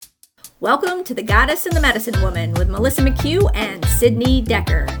Welcome to The Goddess and the Medicine Woman with Melissa McHugh and Sydney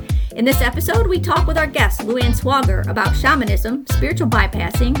Decker. In this episode, we talk with our guest, Louann Swogger, about shamanism, spiritual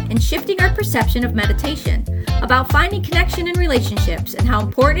bypassing, and shifting our perception of meditation, about finding connection in relationships, and how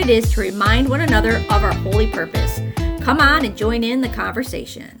important it is to remind one another of our holy purpose. Come on and join in the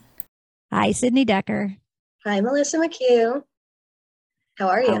conversation. Hi, Sydney Decker. Hi, Melissa McHugh. How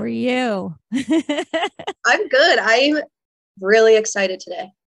are you? How are you? I'm good. I'm really excited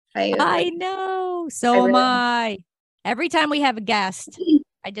today. I know. So am I. Every time we have a guest,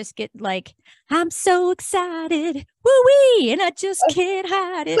 I just get like, I'm so excited. Woo-wee. And I just can't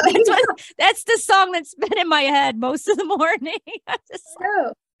hide it. That's the song that's been in my head most of the morning.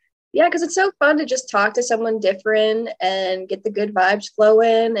 Yeah, because it's so fun to just talk to someone different and get the good vibes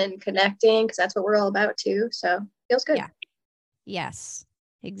flowing and connecting, because that's what we're all about too. So it feels good. Yeah. Yes,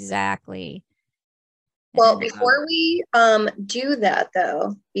 exactly. Well, before we do that,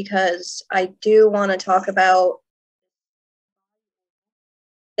 though, because I do want to talk about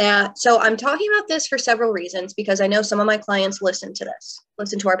that. So I'm talking about this for several reasons, because I know some of my clients listen to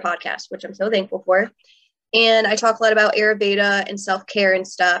our podcast, which I'm so thankful for. And I talk a lot about Ayurveda and self-care and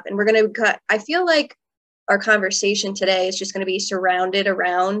stuff. And I feel like our conversation today is just going to be surrounded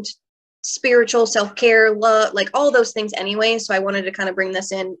around spiritual self-care, love, like all those things anyway. So I wanted to kind of bring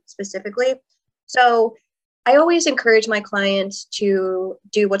this in specifically. So I always encourage my clients to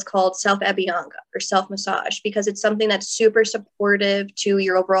do what's called self-abhyanga or self-massage, because it's something that's super supportive to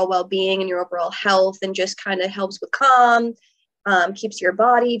your overall well-being and your overall health, and just kind of helps with calm, keeps your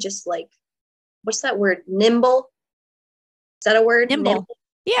body just like, what's that word? Nimble? Is that a word? Nimble.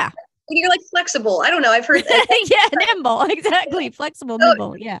 Yeah. You're like flexible. I don't know. I've heard that. Yeah, nimble. Exactly. Flexible,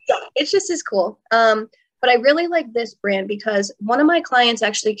 nimble. Yeah. It's just as cool. But I really like this brand because one of my clients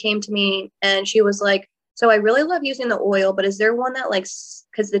actually came to me and she was like, so I really love using the oil, but is there one that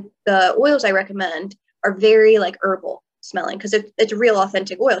because the oils I recommend are very like herbal smelling, because it's real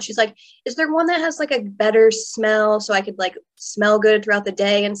authentic oil. She's like, is there one that has like a better smell so I could like smell good throughout the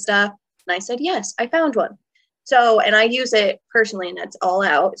day and stuff? And I said, yes, I found one. So, and I use it personally, and that's all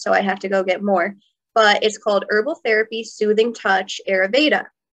out. So I have to go get more, but it's called Herbal Therapy Soothing Touch Ayurveda.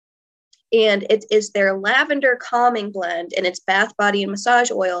 And it is their lavender calming blend, and it's bath, body, and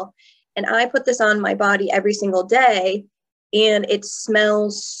massage oil. And I put this on my body every single day, and it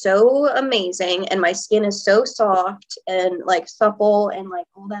smells so amazing. And my skin is so soft and like supple and like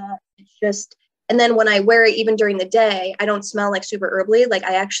all that. It's just, and then when I wear it, even during the day, I don't smell like super herbally. Like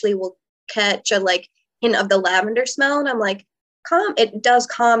I actually will catch a like hint of the lavender smell, and I'm like, it does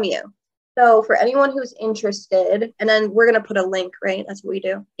calm you. So for anyone who's interested, and then we're going to put a link, right? That's what we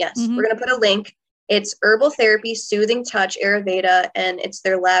do. Yes. Mm-hmm. We're going to put a link. It's Herbal Therapy Soothing Touch Ayurveda, and it's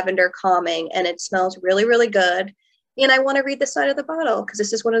their lavender calming, and it smells really, really good. And I want to read the side of the bottle because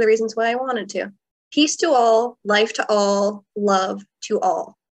this is one of the reasons why I wanted to. Peace to all, life to all, love to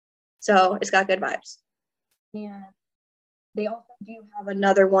all. So it's got good vibes. Yeah. They also do have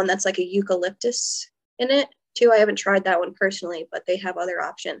another one that's like a eucalyptus in it too. I haven't tried that one personally, but they have other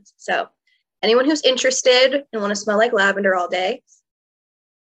options. So anyone who's interested and want to smell like lavender all day,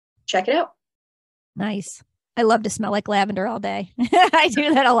 check it out. Nice. I love to smell like lavender all day. I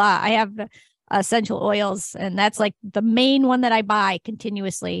do that a lot. I have essential oils, and that's like the main one that I buy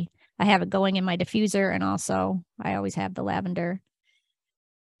continuously. I have it going in my diffuser, and also I always have the lavender.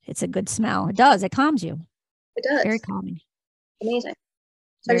 It's a good smell. It does. It calms you. It does. Very calming. Amazing.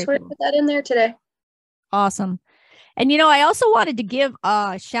 So I just wanted to put that in there today. Awesome. And, I also wanted to give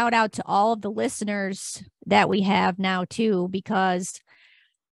a shout out to all of the listeners that we have now too, because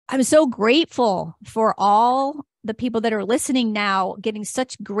I'm so grateful for all the people that are listening now, getting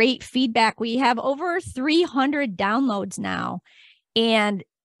such great feedback. We have over 300 downloads now. And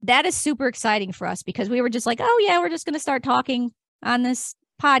that is super exciting for us, because we were just like, oh yeah, we're just going to start talking on this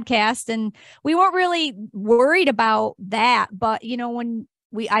podcast. And we weren't really worried about that. But, when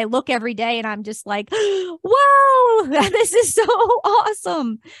I look every day and I'm just like, wow, this is so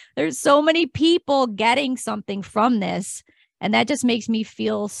awesome. There's so many people getting something from this. And that just makes me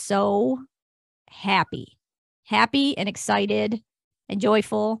feel so happy and excited and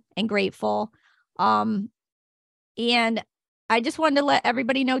joyful and grateful. And I just wanted to let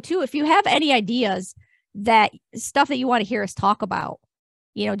everybody know too, if you have any ideas, that stuff that you want to hear us talk about,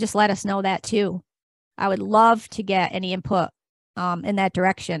 just let us know that too. I would love to get any input in that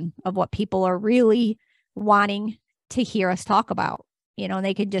direction of what people are really wanting to hear us talk about. And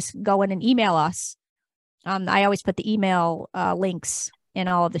they could just go in and email us. I always put the email links in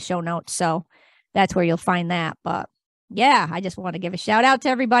all of the show notes. So that's where you'll find that. But yeah, I just want to give a shout out to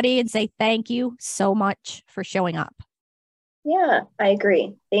everybody and say thank you so much for showing up. Yeah, I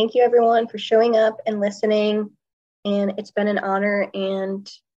agree. Thank you everyone for showing up and listening. And it's been an honor,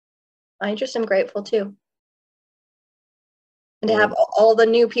 and I just am grateful too. And to have all the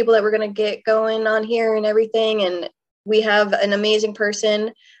new people that we're going to get going on here and everything. And we have an amazing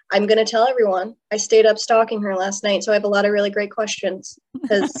person. I'm going to tell everyone I stayed up stalking her last night. So I have a lot of really great questions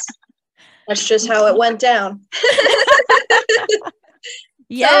because that's just how it went down.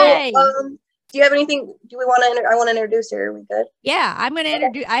 Yay. So, do you have anything? Do we want to? I want to introduce her. Are we good? Yeah, I'm going to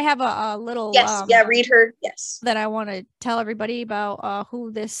introduce. I have a little. Yes. Yeah. Read her. Yes. That I want to tell everybody about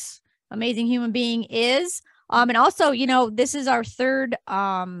who this amazing human being is. And also, this is our third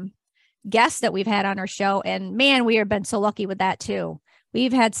guest that we've had on our show, and man, we have been so lucky with that too.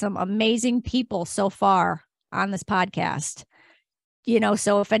 We've had some amazing people so far on this podcast.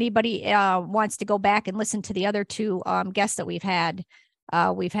 So if anybody wants to go back and listen to the other two guests that we've had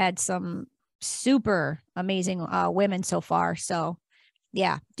some super amazing women so far. So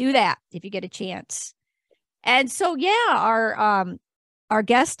yeah, do that if you get a chance. And so, yeah, our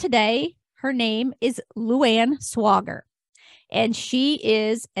guest today, her name is Louann Swogger, and she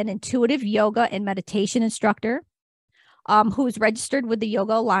is an intuitive yoga and meditation instructor who is registered with the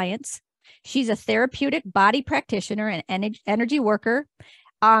Yoga Alliance. She's a therapeutic body practitioner and energy worker,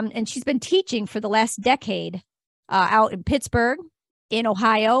 and she's been teaching for the last decade out in Pittsburgh, in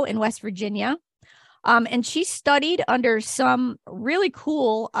Ohio, in West Virginia. And she studied under some really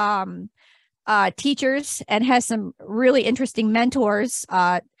cool teachers and has some really interesting mentors.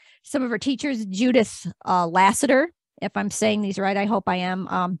 Some of her teachers, Judith Lassiter, if I'm saying these right, I hope I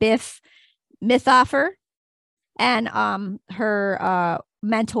am, Biff Mithofer, and her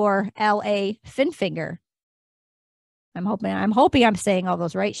mentor, L.A. Finfinger. I'm hoping I'm saying all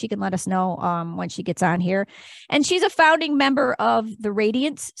those right. She can let us know when she gets on here. And she's a founding member of the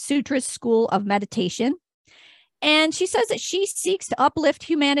Radiance Sutras School of Meditation. And she says that she seeks to uplift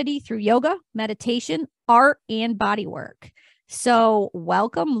humanity through yoga, meditation, art, and body work. So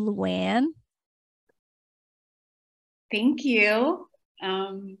welcome, Louann. Thank you.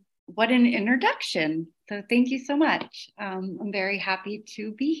 What an introduction. So thank you so much. I'm very happy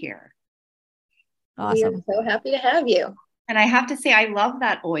to be here. Awesome. We are so happy to have you. And I have to say, I love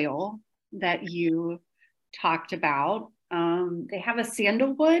that oil that you talked about. They have a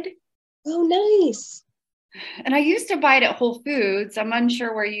sandalwood. Oh, nice. And I used to buy it at Whole Foods. I'm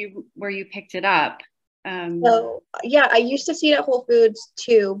unsure where you picked it up. So yeah, I used to see it at Whole Foods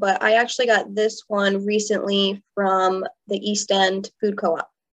too, but I actually got this one recently from the East End Food Co-op.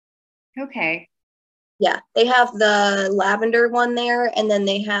 Okay. Yeah, they have the lavender one there, and then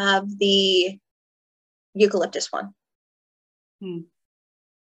they have the eucalyptus one.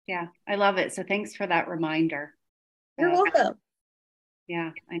 Yeah, I love it. So thanks for that reminder. You're welcome. Yeah,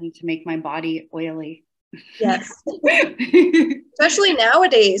 I need to make my body oily. Yes. Especially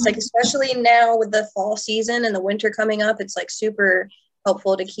nowadays, especially now with the fall season and the winter coming up, it's super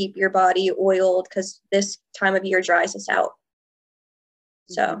helpful to keep your body oiled because this time of year dries us out.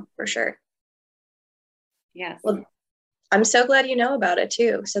 So for sure. Yes. Well, I'm so glad you know about it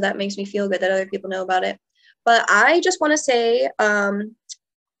too. So that makes me feel good that other people know about it. But I just want to say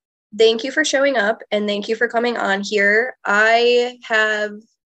thank you for showing up and thank you for coming on here. I have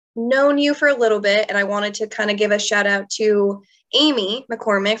known you for a little bit, and I wanted to kind of give a shout out to Amy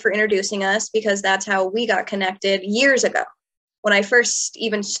McCormick for introducing us, because that's how we got connected years ago when I first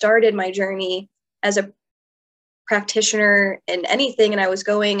even started my journey as a practitioner in anything. And I was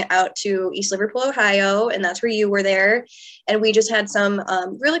going out to East Liverpool, Ohio, and that's where you were there. And we just had some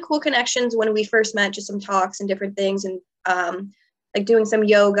really cool connections when we first met, just some talks and different things, and doing some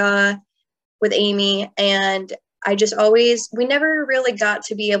yoga with Amy. And I just we never really got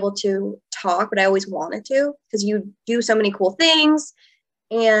to be able to talk, but I always wanted to, because you do so many cool things.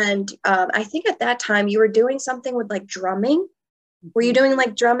 And I think at that time you were doing something with drumming. Were you doing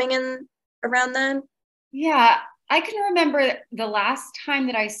drumming around then? Yeah, I can remember the last time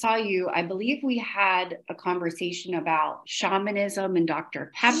that I saw you, I believe we had a conversation about shamanism and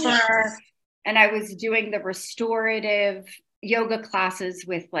Dr. Pepper. Yes. And I was doing the restorative yoga classes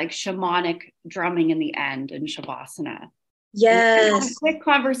with shamanic drumming in the end and shavasana. Yes. And we had a quick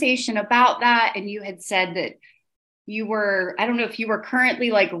conversation about that. And you had said that you were, I don't know if you were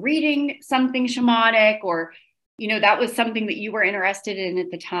currently reading something shamanic, or, that was something that you were interested in at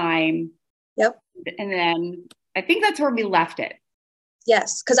the time. Yep. And then I think that's where we left it.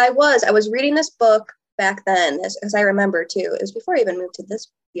 Yes. Cause I was reading this book back then, as I remember too. It was before I even moved to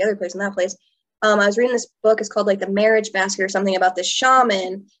the other place and that place. I was reading this book. It's called The Marriage Basket or something about this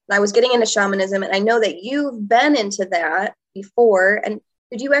shaman. And I was getting into shamanism. And I know that you've been into that before. And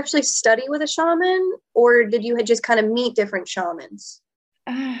Did you actually study with a shaman, or did you just kind of meet different shamans?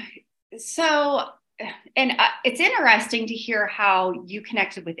 So, and it's interesting to hear how you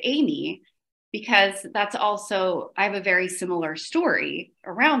connected with Amy, because that's also, I have a very similar story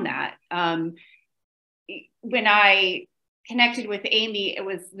around that. When I connected with Amy, it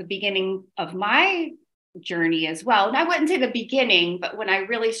was the beginning of my journey as well. And I wouldn't say the beginning, but when I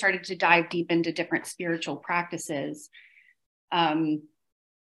really started to dive deep into different spiritual practices. And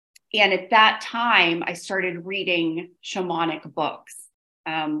at that time, I started reading shamanic books.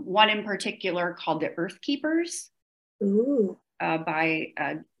 One in particular called The Earth Keepers by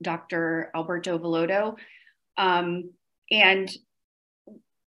Dr. Alberto Villoldo. And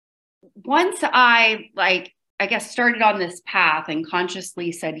once I started on this path and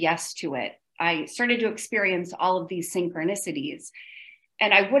consciously said yes to it, I started to experience all of these synchronicities.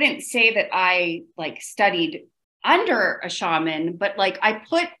 And I wouldn't say that I studied under a shaman, but I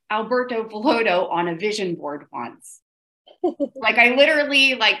put Alberto Villoldo on a vision board once. I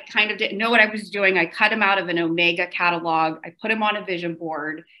literally kind of didn't know what I was doing. I cut him out of an Omega catalog. I put him on a vision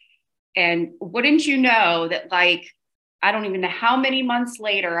board. And wouldn't you know that I don't even know how many months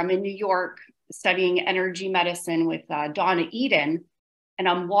later, I'm in New York studying energy medicine with Donna Eden. And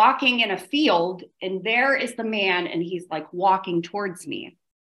I'm walking in a field, and there is the man, and he's walking towards me.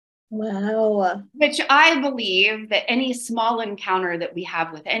 Wow. Which I believe that any small encounter that we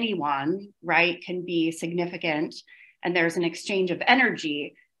have with anyone, right, can be significant. And there's an exchange of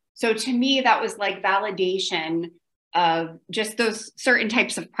energy. So to me, that was validation of just those certain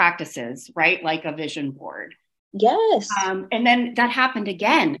types of practices, right? Like a vision board. Yes. And then that happened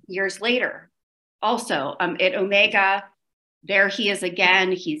again years later. Also at Omega, there he is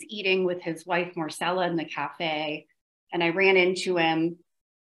again. He's eating with his wife, Marcella, in the cafe. And I ran into him.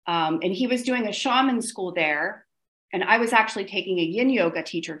 And he was doing a shaman school there. And I was actually taking a yin yoga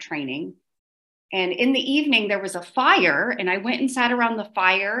teacher training. And in the evening, there was a fire. And I went and sat around the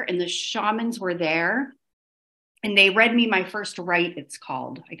fire, and the shamans were there. And they read me my first rite, it's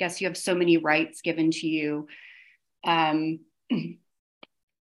called. I guess you have so many rites given to you. And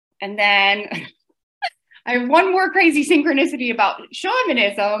then I have one more crazy synchronicity about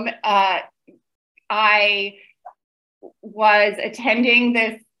shamanism. I was attending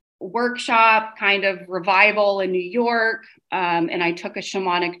this workshop kind of revival in New York. And I took a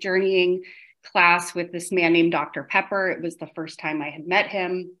shamanic journeying class with this man named Dr. Pepper. It was the first time I had met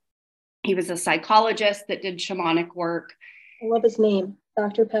him. He was a psychologist that did shamanic work. I love his name,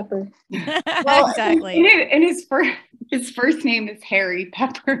 Dr. Pepper. Well, exactly. And his first name is Harry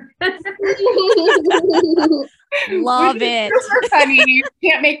Pepper. Love it. Super funny. You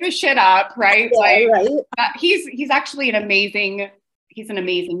can't make this shit up, right? Yeah, right. He's actually an amazing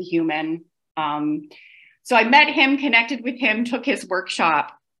human. So I met him, connected with him, took his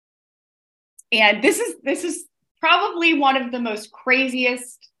workshop. And this is probably one of the most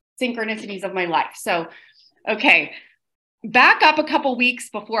craziest synchronicities of my life. So, okay, back up a couple weeks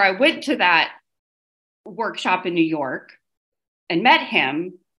before I went to that workshop in New York and met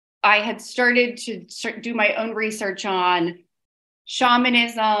him, I had started to do my own research on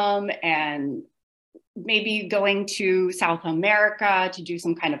shamanism and maybe going to South America to do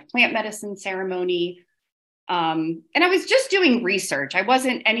some kind of plant medicine ceremony. And I was just doing research. I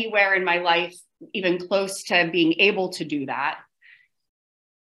wasn't anywhere in my life even close to being able to do that.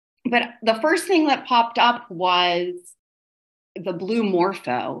 But the first thing that popped up was the Blue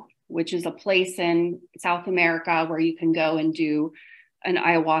Morpho, which is a place in South America where you can go and do an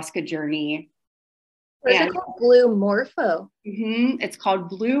ayahuasca journey. What is it called? Blue Morpho. It's called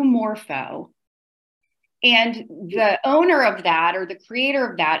Blue Morpho. And the owner of that, or the creator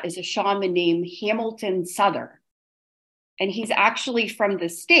of that, is a shaman named Hamilton Souther. And he's actually from the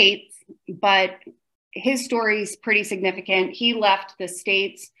States, but his story is pretty significant. He left the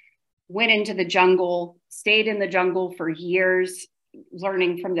States, went into the jungle, stayed in the jungle for years,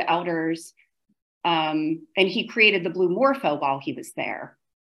 learning from the elders. And he created the Blue Morpho while he was there.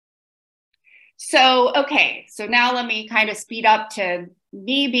 So, okay, so now let me kind of speed up to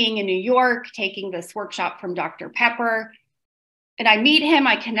me being in New York, taking this workshop from Dr. Pepper. And I meet him,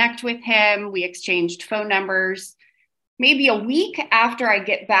 I connect with him, we exchanged phone numbers. Maybe a week after I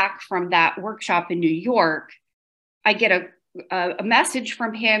get back from that workshop in New York, I get a message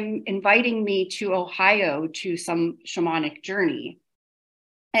from him inviting me to Ohio to some shamanic journey.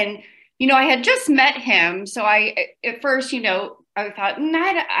 And, I had just met him. So at first, I thought,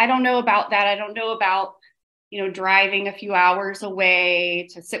 I don't know about that. I don't know about, driving a few hours away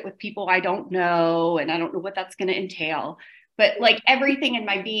to sit with people I don't know. And I don't know what that's going to entail. But everything in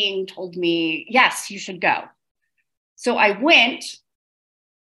my being told me, yes, you should go. So I went,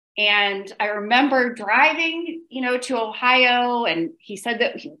 And I remember driving, to Ohio, and he said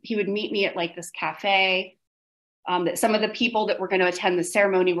that he would meet me at like this cafe, that some of the people that were going to attend the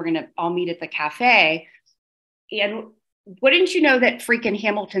ceremony were going to all meet at the cafe. And wouldn't you know that freaking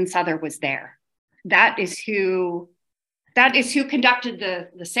Hamilton Souther was there? That is who conducted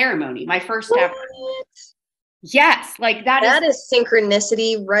the ceremony, my first ever. Yes, like that is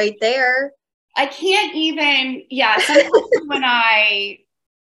synchronicity right there. I can't even,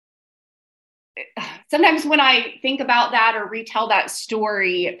 sometimes when I think about that or retell that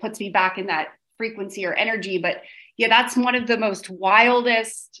story, it puts me back in that frequency or energy. But yeah, that's one of the most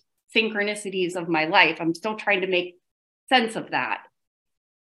wildest synchronicities of my life. I'm still trying to make sense of that.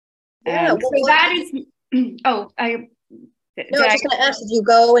 Yeah. So that is, I was just going to ask, did you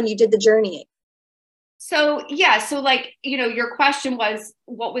go and you did the journey? So, like, your question was,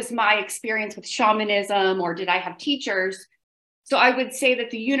 what was my experience with shamanism, or did I have teachers? So I would say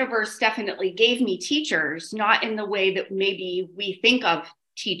that the universe definitely gave me teachers, not in the way that maybe we think of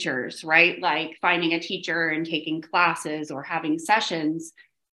teachers, right? Like finding a teacher and taking classes or having sessions,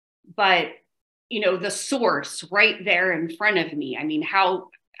 but, the source right there in front of me. I mean, how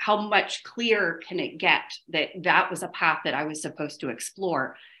much clearer can it get that was a path that I was supposed to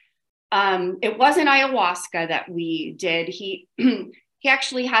explore? It wasn't ayahuasca that we did. He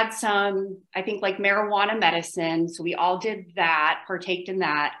actually had some, I think, like marijuana medicine. So we all did that, partaked in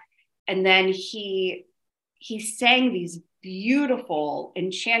that. And then he sang these beautiful,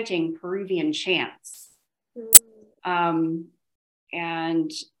 enchanting Peruvian chants. And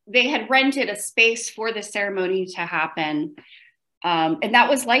they had rented a space for the ceremony to happen. And that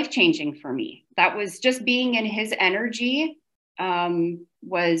was life-changing for me. That was just being in his energy.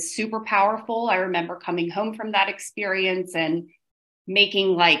 Was super powerful. I remember coming home from that experience and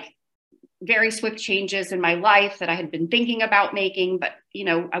making like very swift changes in my life that I had been thinking about making, but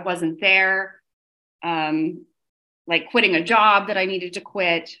I wasn't there. Like quitting a job that I needed to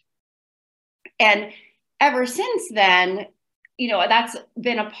quit. And ever since then, that's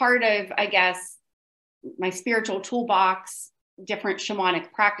been a part of, I guess, my spiritual toolbox, different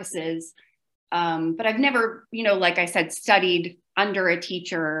shamanic practices. But I've never, like I said, studied under a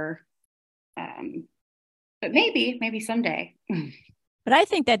teacher, but maybe someday. But I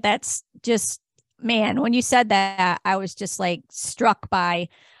think that's just, man, when you said that, I was just like struck by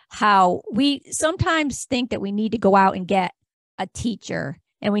how we sometimes think that we need to go out and get a teacher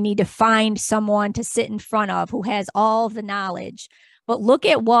and we need to find someone to sit in front of who has all the knowledge. But look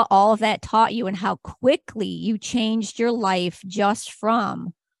at what all of that taught you and how quickly you changed your life just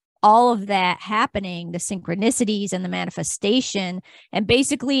from all of that happening, the synchronicities and the manifestation. And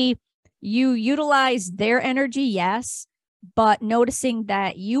basically you utilize their energy, yes, but noticing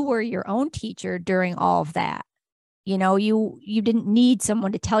that you were your own teacher during all of that. You didn't need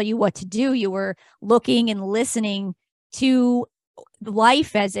someone to tell you what to do. You were looking and listening to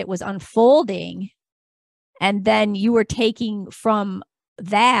life as it was unfolding. And then you were taking from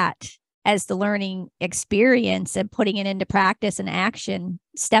that as the learning experience and putting it into practice and action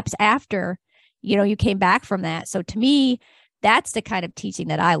steps after, you came back from that. So to me, that's the kind of teaching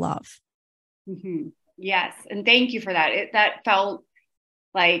that I love. Mm-hmm. Yes. And thank you for that. That felt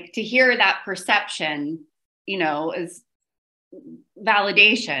like, to hear that perception, is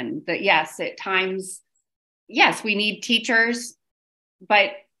validation that yes, at times, yes, we need teachers,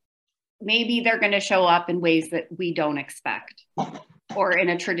 but maybe they're going to show up in ways that we don't expect or in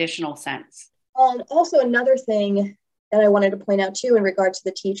a traditional sense. Also, another thing that I wanted to point out too, in regards to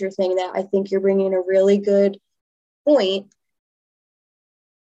the teacher thing, that I think you're bringing a really good point,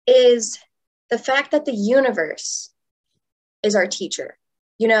 is the fact that the universe is our teacher.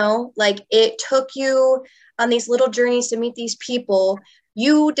 Like it took you on these little journeys to meet these people.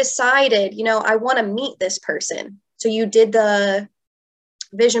 You decided, I want to meet this person. So you did the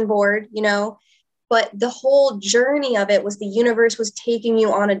vision board, but the whole journey of it was the universe was taking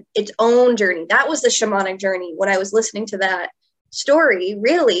you on its own journey. That was the shamanic journey. When I was listening to that story,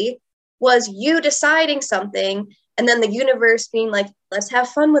 really was you deciding something and then the universe being like, let's have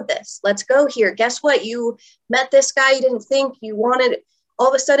fun with this. Let's go here. Guess what? You met this guy you didn't think you wanted. All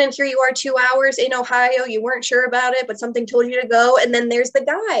of a sudden, here you are 2 hours in Ohio. You weren't sure about it, but something told you to go. And then there's the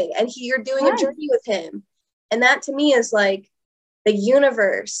guy and you're doing a journey with him. And that to me is like, the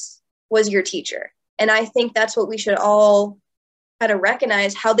universe was your teacher. And I think that's what we should all kind of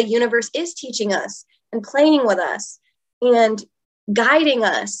recognize, how the universe is teaching us and playing with us and guiding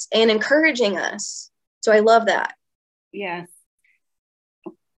us and encouraging us. So I love that. Yes.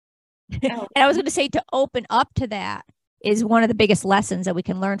 And I was going to say, to open up to that is one of the biggest lessons that we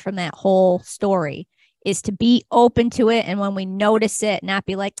can learn from that whole story, is to be open to it. And when we notice it, not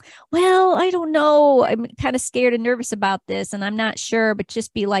be like, well, I don't know, I'm kind of scared and nervous about this and I'm not sure, but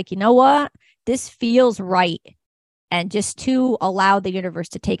just be like, you know what, this feels right. And just to allow the universe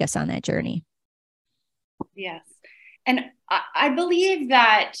to take us on that journey. Yes. And I believe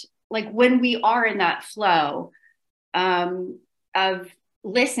that like when we are in that flow of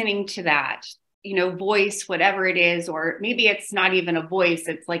listening to that, you know, voice, whatever it is, or maybe it's not even a voice,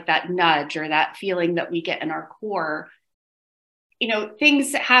 it's like that nudge or that feeling that we get in our core, you know,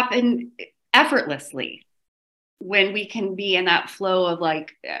 things happen effortlessly when we can be in that flow of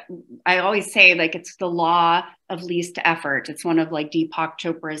like, I always say like, it's the law of least effort. It's one of like Deepak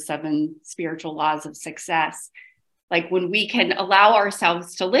Chopra's 7 spiritual laws of success. Like when we can allow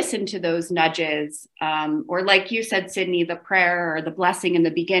ourselves to listen to those nudges, or like you said, Sydney, the prayer or the blessing in the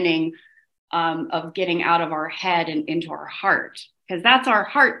beginning, of getting out of our head and into our heart, because that's our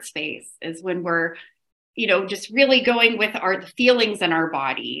heart space, is when we're, you know, just really going with the feelings in our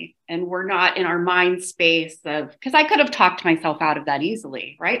body, and we're not in our mind space of, because I could have talked myself out of that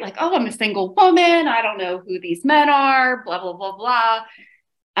easily, right? Like, oh, I'm a single woman, I don't know who these men are, blah, blah, blah, blah.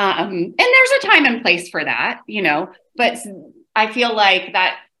 And there's a time and place for that, you know, but I feel like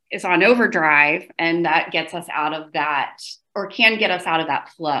that is on overdrive, and that gets us out of that, or can get us out of that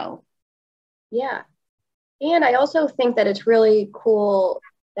flow. Yeah. And I also think that it's really cool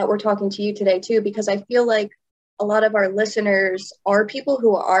that we're talking to you today too, because I feel like a lot of our listeners are people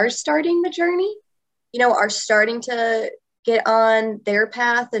who are starting the journey, you know, are starting to get on their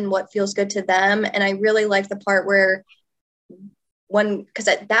path and what feels good to them. And I really like the part where because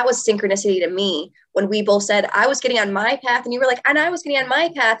that was synchronicity to me, when we both said, I was getting on my path and you were like, and I was getting on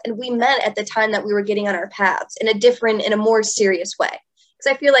my path. And we met at the time that we were getting on our paths in a more serious way.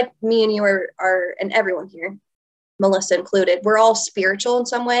 Because I feel like me and you are, and everyone here, Melissa included, we're all spiritual in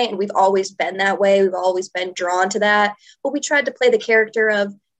some way. And we've always been that way. We've always been drawn to that. But we tried to play the character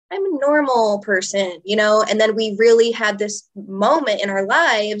of, I'm a normal person, you know? And then we really had this moment in our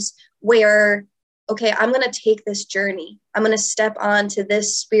lives where, okay, I'm going to take this journey. I'm going to step onto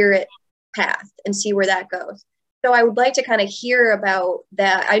this spirit path and see where that goes. So I would like to kind of hear about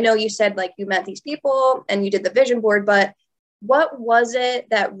that. I know you said like you met these people and you did the vision board, but what was it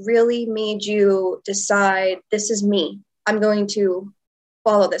that really made you decide, this is me, I'm going to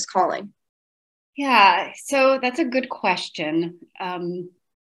follow this calling? Yeah, so that's a good question. A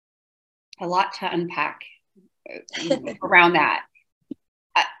lot to unpack around that.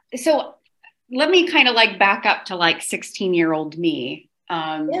 So let me kind of like back up to like 16-year-old me.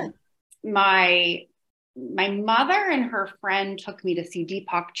 My mother and her friend took me to see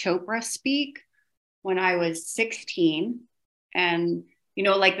Deepak Chopra speak when I was 16. And, you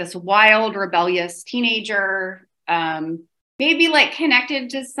know, like this wild, rebellious teenager, maybe like connected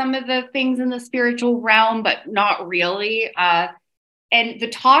to some of the things in the spiritual realm, but not really. And the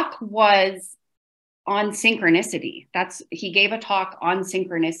talk was on synchronicity. He gave a talk on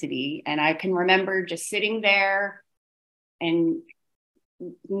synchronicity. And I can remember just sitting there and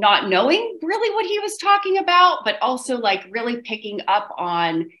not knowing really what he was talking about, but also like really picking up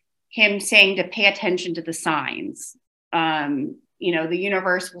on him saying to pay attention to the signs. You know, the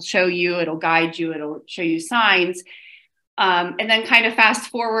universe will show you, it'll guide you, it'll show you signs. And then kind of fast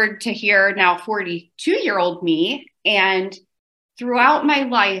forward to here now 42-year-old me. And throughout my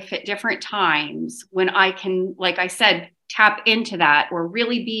life at different times when I can, like I said, tap into that or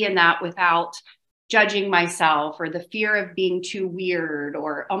really be in that without judging myself or the fear of being too weird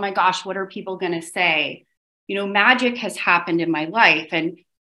or, oh my gosh, what are people going to say? You know, magic has happened in my life. And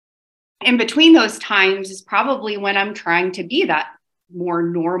in between those times is probably when I'm trying to be that more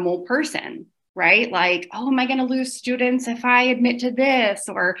normal person, right? Like, oh, am I going to lose students if I admit to this,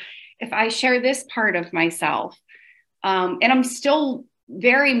 or if I share this part of myself? And I'm still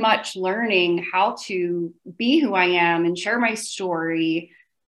very much learning how to be who I am and share my story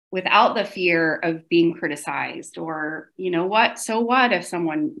without the fear of being criticized or, you know what, so what if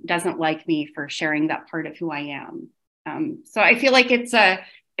someone doesn't like me for sharing that part of who I am? So I feel like it's a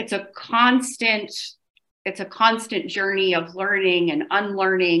constant journey of learning and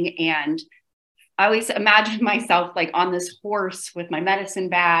unlearning. And I always imagine myself like on this horse with my medicine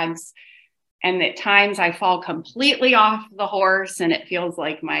bags. And at times I fall completely off the horse and it feels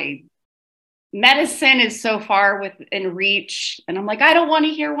like my medicine is so far within reach. And I'm like, I don't want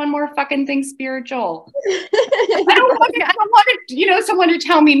to hear one more fucking thing spiritual. I don't want to, you know, someone to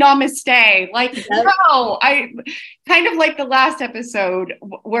tell me namaste. Like, no, I kind of like the last episode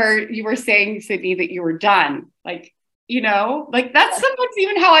where you were saying, Sydney, that you were done. Like, you know, like that's sometimes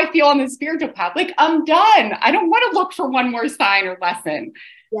even how I feel on the spiritual path. Like, I'm done. I don't want to look for one more sign or lesson.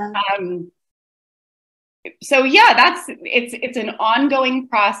 Yeah. so yeah, it's an ongoing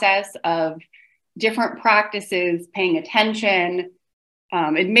process of different practices, paying attention,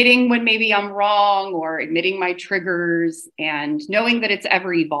 admitting when maybe I'm wrong or admitting my triggers, and knowing that it's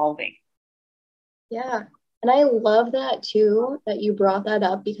ever evolving. Yeah. And I love that too, that you brought that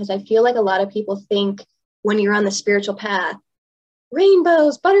up, because I feel like a lot of people think when you're on the spiritual path,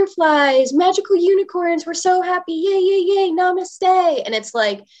 rainbows, butterflies, magical unicorns, we're so happy, yay, yay, yay, namaste. And it's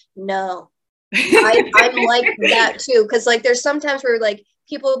like, no, I'm like that too. Cause like there's sometimes where like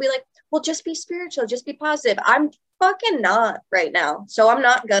people will be like, well, just be spiritual, just be positive. I'm fucking not right now. So I'm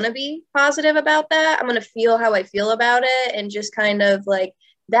not gonna be positive about that. I'm gonna feel how I feel about it and just kind of like,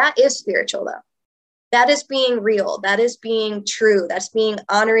 that is spiritual though. That is being real. That is being true. That's being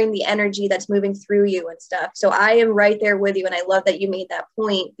honoring the energy that's moving through you and stuff. So I am right there with you. And I love that you made that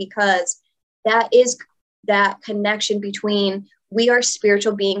point, because that is that connection between we are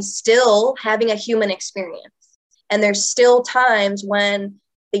spiritual beings still having a human experience. And there's still times when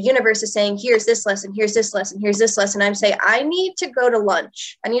the universe is saying, here's this lesson, here's this lesson, here's this lesson. I'm saying, I need to go to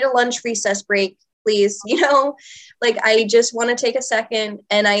lunch. I need a lunch recess break, please. You know, like I just want to take a second.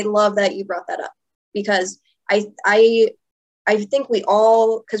 And I love that you brought that up, because I think we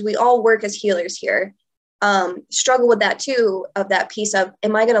all, because we all work as healers here, struggle with that too, of that piece of,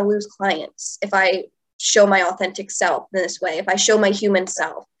 am I going to lose clients if I show my authentic self in this way, if I show my human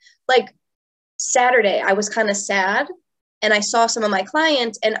self? Like Saturday, I was kind of sad and I saw some of my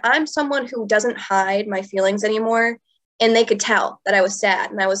clients, and I'm someone who doesn't hide my feelings anymore. And they could tell that I was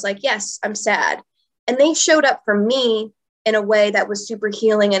sad. And I was like, yes, I'm sad. And they showed up for me in a way that was super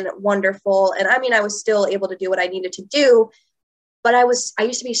healing and wonderful. And I mean, I was still able to do what I needed to do, but I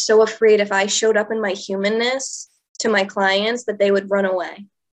used to be so afraid if I showed up in my humanness to my clients that they would run away.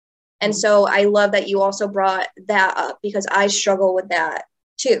 And so I love that you also brought that up, because I struggle with that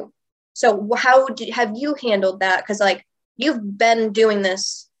too. So have you handled that? Because like you've been doing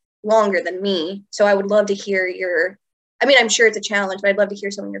this longer than me. So I would love to hear I'm sure it's a challenge, but I'd love to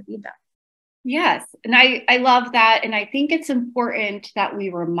hear some of your feedback. Yes. And I love that. And I think it's important that we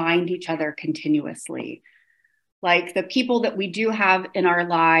remind each other continuously, like the people that we do have in our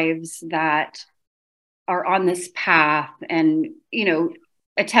lives that are on this path and,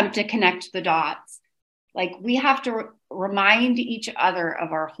 attempt to connect the dots. Like we have to remind each other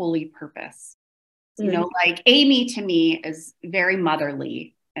of our holy purpose. Mm-hmm. Like Amy to me is very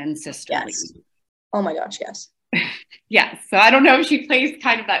motherly and sisterly. Yes. Oh my gosh. Yes. Yes. So I don't know if she plays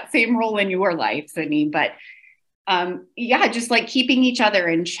kind of that same role in your life, Sydney, but just like keeping each other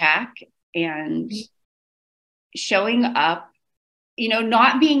in check and showing up,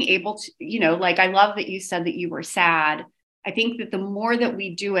 not being able to, like I love that you said that you were sad. I think that the more that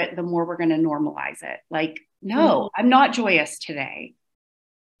we do it, the more we're going to normalize it. Like, no, I'm not joyous today.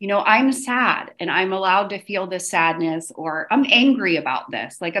 I'm sad and I'm allowed to feel this sadness, or I'm angry about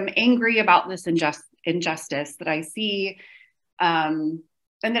this. Like I'm angry about this injustice that I see, and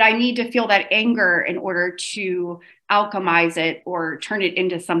that I need to feel that anger in order to alchemize it or turn it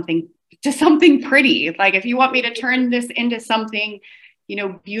into something pretty. Like if you want me to turn this into something,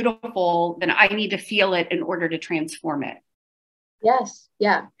 beautiful, then I need to feel it in order to transform it. Yes.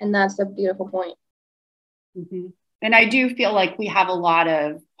 Yeah. And that's a beautiful point. Mm-hmm. And I do feel like we have a lot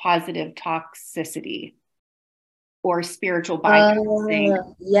of positive toxicity or spiritual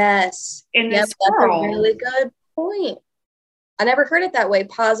bypassing. Yes. In this world. That's a really good point. I never heard it that way.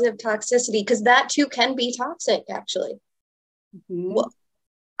 Positive toxicity, because that too can be toxic, actually. Mm-hmm. Well,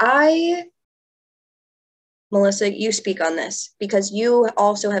 Melissa, you speak on this, because you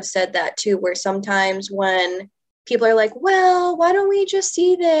also have said that too, where sometimes when people are like, well, why don't we just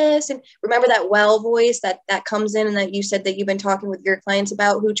see this? And remember that well voice that comes in, and that you said that you've been talking with your clients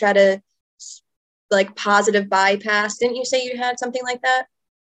about, who try to like positive bypass. Didn't you say you had something like that?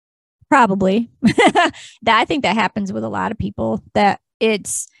 Probably. I think that happens with a lot of people, that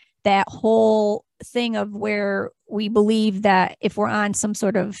it's that whole thing of where we believe that if we're on some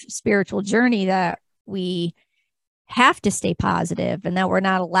sort of spiritual journey, that we have to stay positive and that we're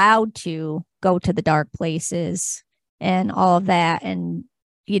not allowed to go to the dark places and all of that. And,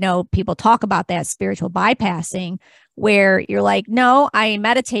 people talk about that spiritual bypassing, where you're like, no, I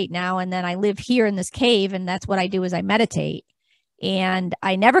meditate now. And then I live here in this cave. And that's what I do, is I meditate. And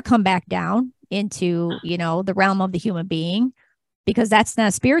I never come back down into, the realm of the human being, because that's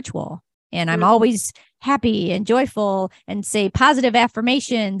not spiritual. And I'm always happy and joyful and say positive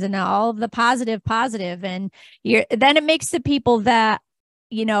affirmations and all of the positive. And then it makes the people that,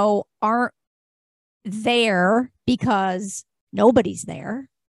 aren't there, because nobody's there.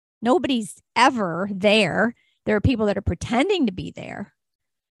 Nobody's ever there. There are people that are pretending to be there.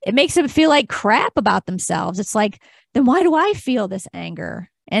 it makes them feel like crap about themselves. It's like, then why do I feel this anger?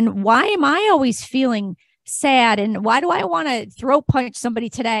 And why am I always feeling sad? And why do I want to throat punch somebody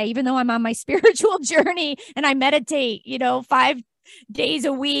today, even though I'm on my spiritual journey and I meditate, 5 days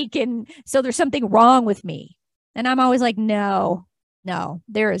a week? And so there's something wrong with me. And I'm always like, no,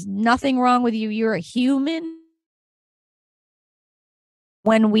 there is nothing wrong with you. You're a human.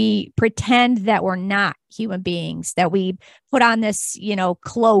 When we pretend that we're not human beings, that we put on this,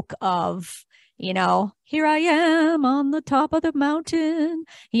 cloak of, here I am on the top of the mountain,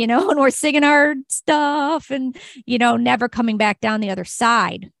 and we're singing our stuff and, never coming back down the other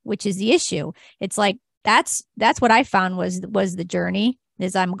side, which is the issue. It's like, that's what I found was the journey,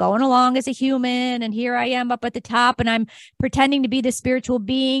 is I'm going along as a human and here I am up at the top and I'm pretending to be the spiritual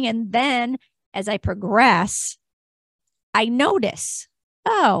being. And then as I progress, I notice,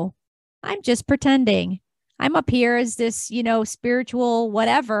 oh, I'm just pretending. I'm up here as this, spiritual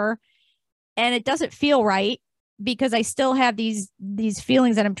whatever. And it doesn't feel right because I still have these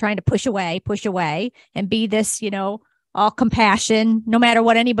feelings that I'm trying to push away and be this, all compassion. No matter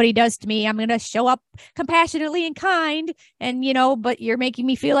what anybody does to me, I'm going to show up compassionately and kind. And, but you're making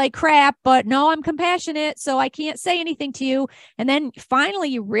me feel like crap. But no, I'm compassionate, so I can't say anything to you. And then finally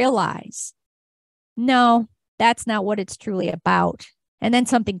you realize, no, that's not what it's truly about. And then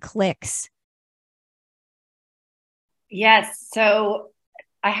something clicks. Yes. So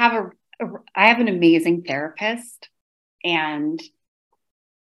I have an amazing therapist, and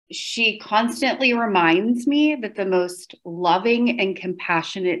she constantly reminds me that the most loving and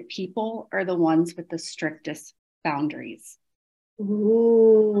compassionate people are the ones with the strictest boundaries.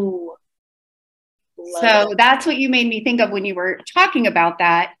 Ooh. So that's what you made me think of when you were talking about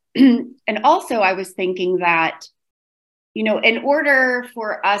that. And also I was thinking that, in order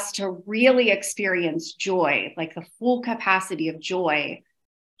for us to really experience joy, like the full capacity of joy,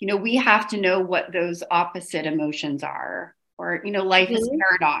 we have to know what those opposite emotions are, or, life is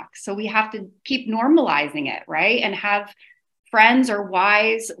paradox. So we have to keep normalizing it, right? And have friends or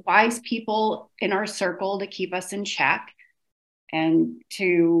wise people in our circle to keep us in check and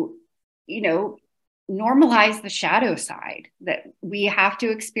to, normalize the shadow side, that we have to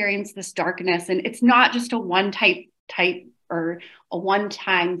experience this darkness. And it's not just a one type or a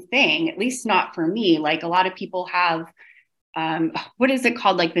one-time thing, at least not for me. Like a lot of people have, what is it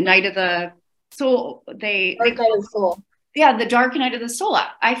called? Like the night of the soul. Dark night of the soul. Yeah, the dark night of the soul.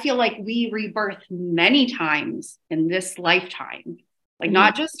 I feel like we rebirth many times in this lifetime, like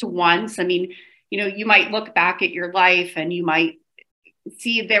not just once. I mean, you might look back at your life and you might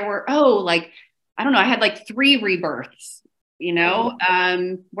see there were, I don't know, I had like 3 rebirths,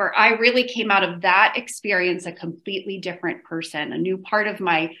 where I really came out of that experience a completely different person. A new part of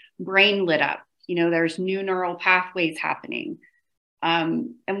my brain lit up. There's new neural pathways happening.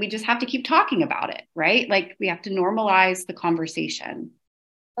 And we just have to keep talking about it, right? Like we have to normalize the conversation.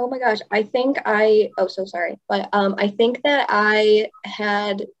 Oh my gosh. I think so sorry. But I think that I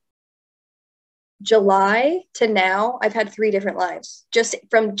had July to now, I've had 3 different lives. Just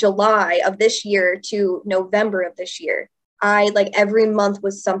from July of this year to November of this year, every month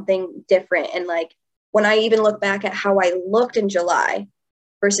was something different. And like, when I even look back at how I looked in July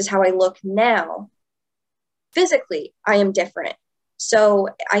versus how I look now, physically, I am different. So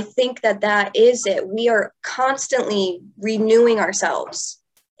I think that is it. We are constantly renewing ourselves.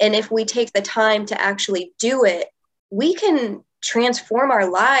 And if we take the time to actually do it, we can transform our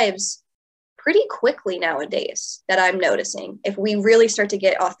lives pretty quickly nowadays, that I'm noticing. If we really start to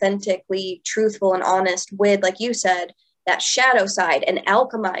get authentically truthful and honest with, like you said, that shadow side and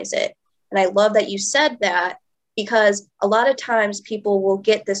alchemize it. And I love that you said that, because a lot of times people will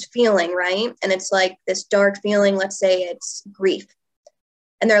get this feeling, right? And it's like this dark feeling, let's say it's grief.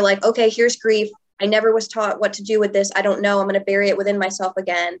 And they're like, okay, here's grief. I never was taught what to do with this. I don't know. I'm going to bury it within myself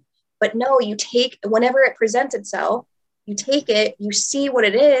again. But no, you take, whenever it presents itself, you take it, you see what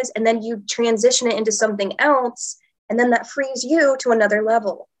it is, and then you transition it into something else. And then that frees you to another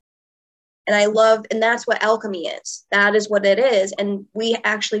level. And that's what alchemy is. That is what it is. And we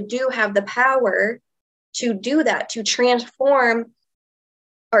actually do have the power to do that, to transform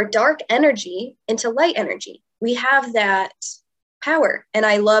our dark energy into light energy. We have that power. And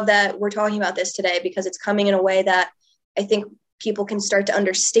I love that we're talking about this today, because it's coming in a way that I think people can start to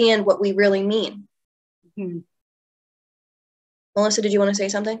understand what we really mean. Mm-hmm. Melissa, did you want to say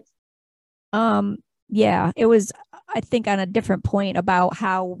something? Yeah, it was, I think, on a different point about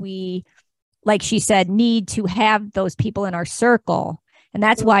how we, like she said, need to have those people in our circle. And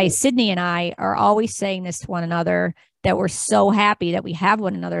that's why Sydney and I are always saying this to one another, that we're so happy that we have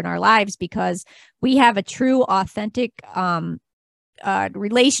one another in our lives, because we have a true, authentic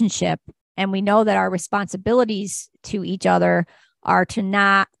relationship, and we know that our responsibilities to each other are to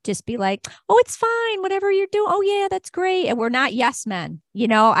not just be like, oh, it's fine, whatever you're doing. Oh yeah, that's great. And we're not yes men.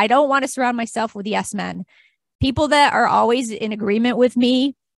 I don't want to surround myself with yes men. People that are always in agreement with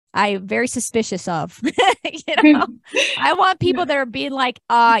me, I'm very suspicious of. I want people that are being like,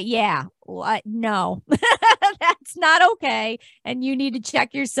 yeah, what? No, that's not okay. And you need to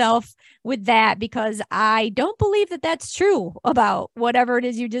check yourself with that, because I don't believe that that's true about whatever it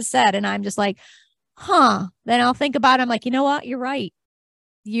is you just said. And I'm just like, then I'll think about it. I'm like, you know what? You're right.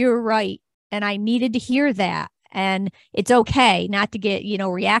 You're right. And I needed to hear that. And it's okay not to get,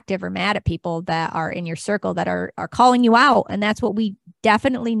 reactive or mad at people that are in your circle that are calling you out. And that's what we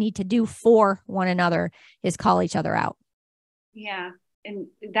definitely need to do for one another, is call each other out. Yeah. And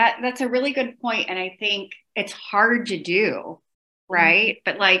that's a really good point. And I think it's hard to do, right?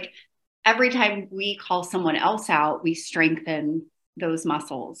 But like every time we call someone else out, we strengthen those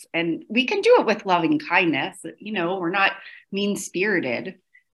muscles, and we can do it with loving kindness. We're not mean spirited.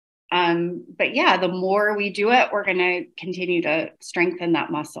 But yeah, the more we do it, we're going to continue to strengthen that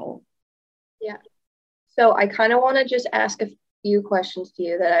muscle. Yeah. So I kind of want to just ask a few questions to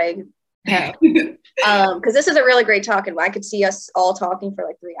you that I have, because this is a really great talk, and I could see us all talking for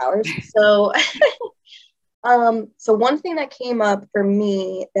like 3 hours. So, so one thing that came up for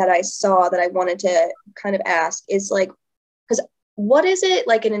me that I saw that I wanted to kind of ask is like, because what is it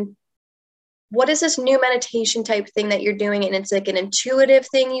like what is this new meditation type thing that you're doing? And it's like an intuitive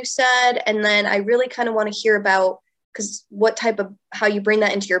thing you said. And then I really kind of want to hear about, because what type of, how you bring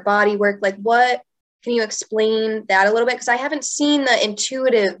that into your body work, like what, can you explain that a little bit? Because I haven't seen the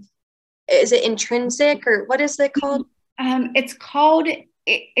intuitive, is it intrinsic or what is it called?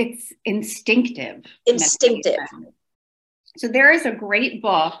 It's instinctive. Instinctive. Meditation. So there is a great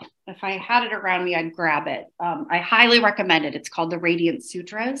book. If I had it around me, I'd grab it. I highly recommend it. It's called The Radiant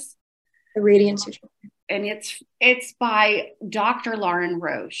Sutras. The Radiant Sutra. And it's by Dr. Louann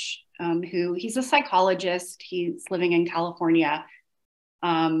Roche, who he's a psychologist. He's living in California.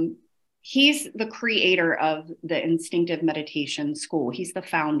 He's the creator of the instinctive meditation school. He's the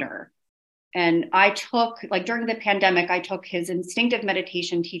founder. And I took, like during the pandemic, I took his instinctive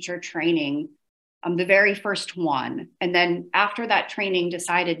meditation teacher training, the very first one. And then after that training,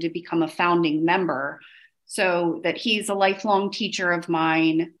 decided to become a founding member, so that he's a lifelong teacher of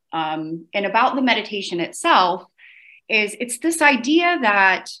mine. And about the meditation itself it's this idea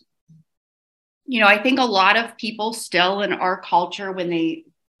that, I think a lot of people still in our culture, when they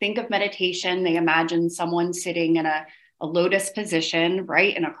think of meditation, they imagine someone sitting in a lotus position,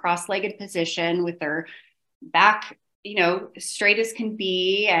 right? In a cross-legged position with their back, straight as can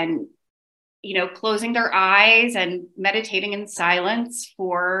be, and, closing their eyes and meditating in silence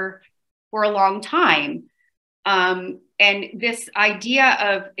for a long time. And this idea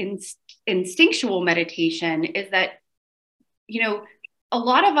of instinctual meditation is that, a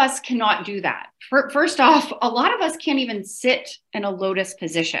lot of us cannot do that. First off, a lot of us can't even sit in a lotus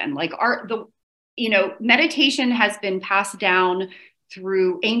position. Like meditation has been passed down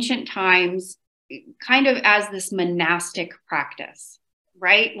through ancient times, kind of as this monastic practice,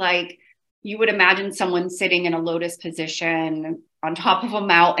 right? Like you would imagine someone sitting in a lotus position on top of a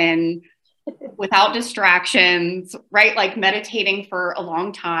mountain without distractions, right? Like meditating for a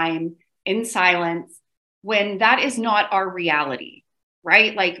long time in silence, when that is not our reality,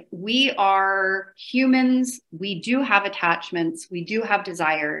 right? Like we are humans, we do have attachments, we do have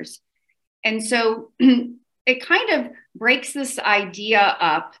desires. And so it kind of breaks this idea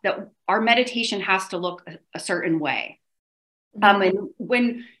up that our meditation has to look a certain way. And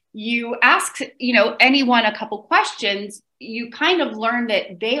when you ask, anyone a couple questions, you kind of learn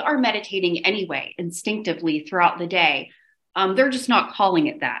that they are meditating anyway, instinctively throughout the day. They're just not calling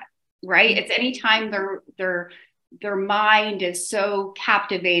it that, right? It's anytime their mind is so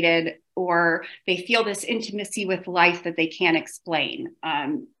captivated, or they feel this intimacy with life that they can't explain.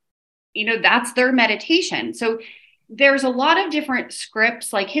 That's their meditation. So there's a lot of different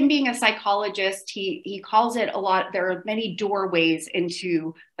scripts. Like him being a psychologist, he calls it a lot. There are many doorways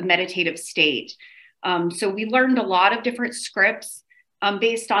into a meditative state. So we learned a lot of different scripts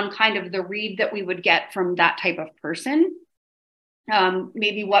based on kind of the read that we would get from that type of person.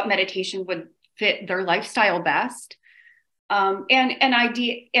 Maybe what meditation would fit their lifestyle best. And an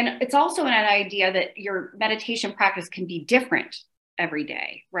idea, and it's also an idea that your meditation practice can be different every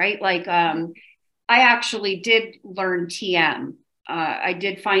day, right? Like I actually did learn TM. I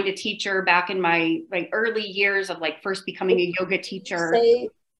did find a teacher back in my early years of first becoming a yoga teacher.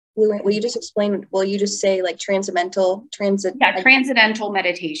 Will you just explain? Will you just say transcendental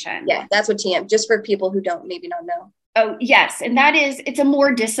meditation? Yeah, that's what TM. Just for people who don't know. Oh, yes. And it's a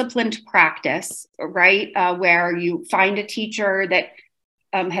more disciplined practice, right? Where you find a teacher that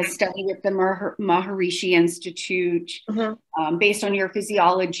has studied with the Maharishi Institute. Based on your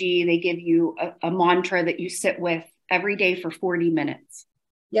physiology, they give you a mantra that you sit with every day for 40 minutes.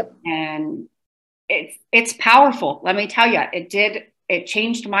 Yep. And it's powerful. Let me tell you, it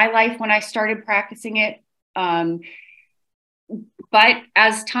changed my life when I started practicing it. But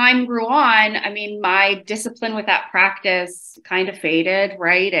as time grew on, I mean, my discipline with that practice kind of faded,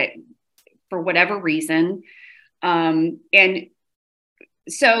 right? For whatever reason. And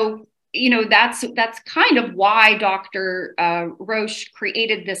so, that's kind of why Dr. Roche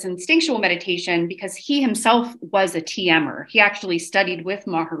created this instinctual meditation, because he himself was a TMer. He actually studied with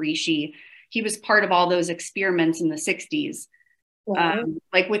Maharishi. He was part of all those experiments in the 60s, Wow.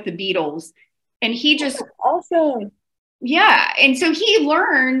 like with the Beatles. And he just... Awesome. Yeah. And so he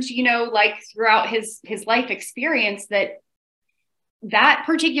learned, like throughout his life experience that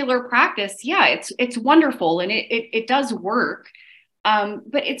particular practice, it's wonderful and it does work.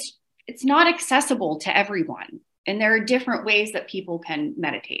 But it's not accessible to everyone. And there are different ways that people can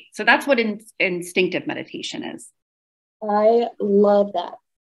meditate. So that's what instinctive meditation is. I love that.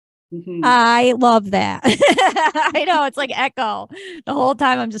 Mm-hmm. I love that. I know, it's like echo. The whole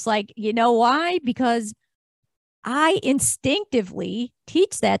time I'm just like, you know why? Because I instinctively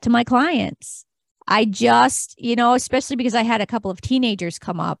teach that to my clients. I just, especially because I had a couple of teenagers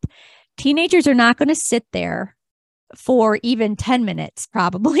come up. Teenagers are not going to sit there for even 10 minutes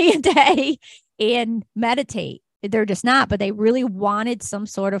probably a day and meditate. They're just not, but they really wanted some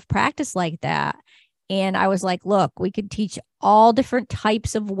sort of practice like that. And I was like, look, we could teach all different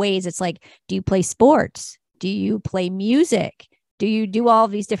types of ways. It's like, do you play sports? Do you play music? Do you do all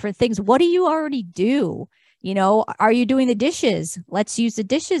these different things? What do you already do? Are you doing the dishes? Let's use the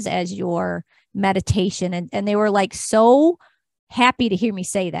dishes as your meditation. And they were like so happy to hear me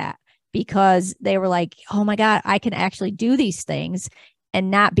say that, because they were like, oh my God, I can actually do these things and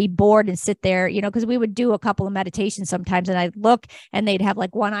not be bored and sit there, because we would do a couple of meditations sometimes and I'd look and they'd have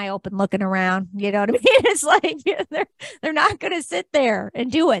like one eye open looking around, you know what I mean? It's like, they're not going to sit there and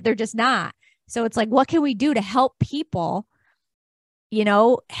do it. They're just not. So it's like, what can we do to help people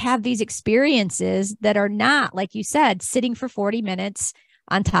have these experiences that are not, like you said, sitting for 40 minutes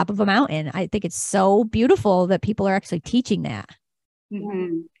on top of a mountain? I think it's so beautiful that people are actually teaching that.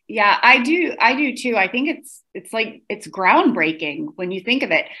 Mm-hmm. Yeah, I do too. I think it's groundbreaking when you think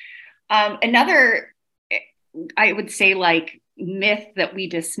of it. Another, I would say, like, myth that we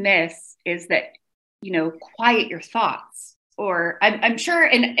dismiss is that, quiet your thoughts. Or I'm sure,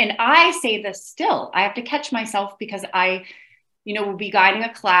 and I say this still, I have to catch myself because we'll be guiding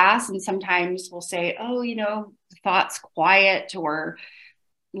a class and sometimes we'll say, oh, the thoughts quiet, or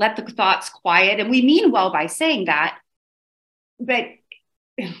let the thoughts quiet. And we mean well by saying that, but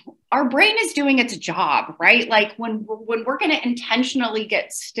our brain is doing its job, right? Like when we're going to intentionally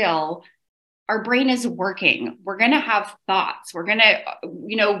get still, our brain is working. We're going to have thoughts. We're going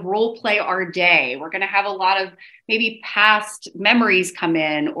to, role play our day. We're going to have a lot of maybe past memories come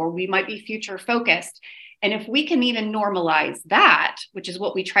in, or we might be future focused. And if we can even normalize that, which is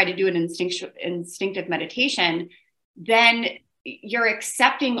what we try to do in instinctive meditation, then you're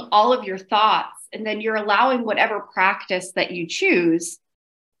accepting all of your thoughts, and then you're allowing whatever practice that you choose,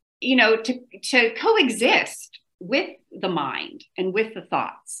 to coexist with the mind and with the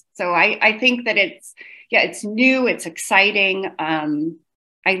thoughts. So I think that it's new, it's exciting.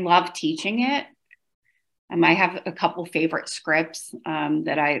 I love teaching it. I have a couple favorite scripts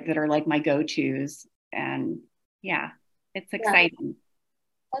that are like my go-tos. And yeah, it's exciting.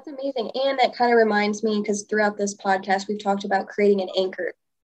 That's amazing. And that kind of reminds me, because throughout this podcast, we've talked about creating an anchor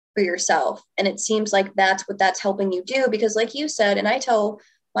for yourself. And it seems like that's what that's helping you do, because like you said, and I tell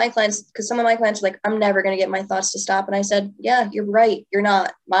my clients, because some of my clients are like, I'm never going to get my thoughts to stop. And I said, yeah, you're right. You're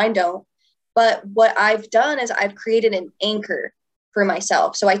not. Mine don't. But what I've done is I've created an anchor for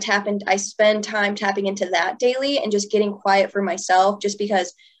myself. So I spend time tapping into that daily and just getting quiet for myself, just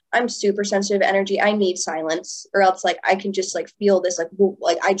because I'm super sensitive energy. I need silence, or else like I can just like feel this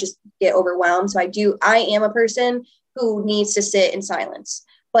like I just get overwhelmed. So I am a person who needs to sit in silence,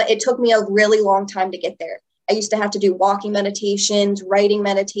 but it took me a really long time to get there. I used to have to do walking meditations, writing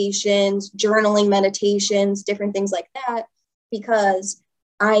meditations, journaling meditations, different things like that, because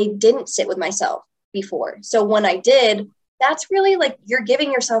I didn't sit with myself before. So when I did, that's really like, you're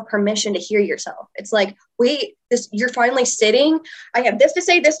giving yourself permission to hear yourself. It's like, wait, you're finally sitting. I have this to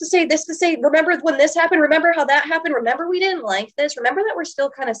say, this to say, this to say. Remember when this happened? Remember how that happened? Remember we didn't like this? Remember that we're still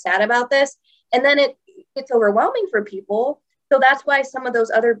kind of sad about this? And then it's overwhelming for people. So that's why some of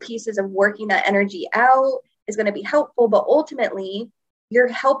those other pieces of working that energy out is going to be helpful, but ultimately you're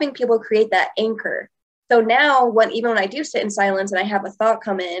helping people create that anchor. So now even when I do sit in silence and I have a thought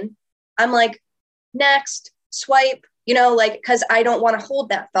come in, I'm like, next, swipe, like, cause I don't want to hold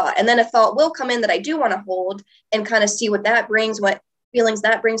that thought. And then a thought will come in that I do want to hold and kind of see what that brings, what feelings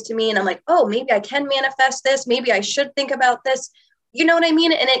that brings to me. And I'm like, oh, maybe I can manifest this. Maybe I should think about this. You know what I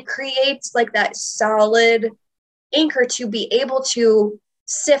mean? And it creates like that solid anchor to be able to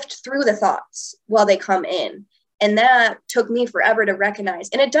sift through the thoughts while they come in. And that took me forever to recognize.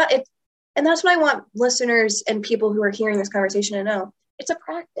 And and that's what I want listeners and people who are hearing this conversation to know. It's a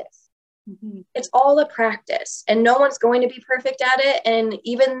practice. Mm-hmm. It's all a practice, and no one's going to be perfect at it. And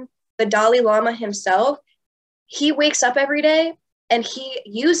even the Dalai Lama himself, he wakes up every day and he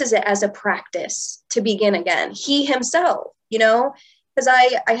uses it as a practice to begin again. He himself, because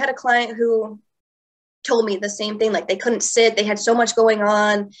I had a client who told me the same thing, like they couldn't sit, they had so much going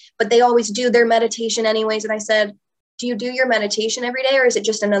on, but they always do their meditation anyways. And I said, do you do your meditation every day, or is it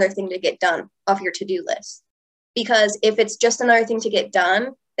just another thing to get done off your to-do list? Because if it's just another thing to get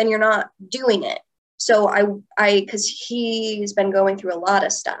done, then you're not doing it. So because he's been going through a lot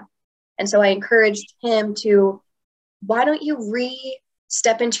of stuff. And so I encouraged him to, why don't you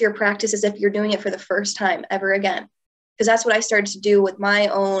step into your practice as if you're doing it for the first time ever again? Because that's what I started to do with my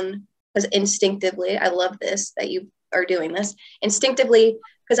own, because instinctively, I love this, that you are doing this instinctively,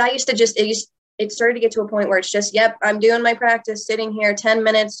 because I used to it started to get to a point where it's just, yep, I'm doing my practice, sitting here 10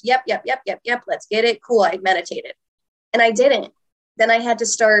 minutes. Yep. Let's get it. Cool. I meditated. And I didn't. Then I had to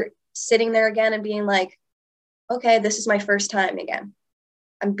start sitting there again and being like, okay, this is my first time again.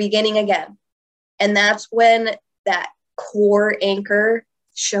 I'm beginning again. And that's when that core anchor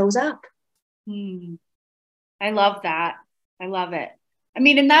shows up. I love that. I love it. I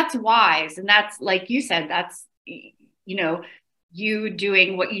mean, and that's wise. And that's, like you said, that's, you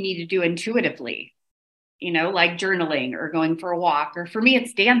doing what you need to do intuitively, like journaling or going for a walk, or for me,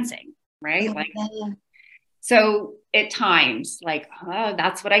 it's dancing, right? So at times, like, oh,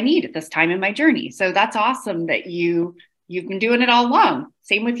 that's what I need at this time in my journey. So that's awesome that you've been doing it all along.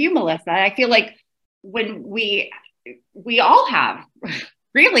 Same with you, Melissa. I feel like when we all have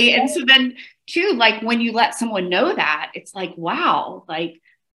really. And so then too, like when you let someone know that, it's like, wow, like,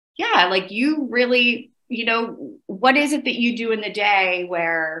 yeah, like you really, what is it that you do in the day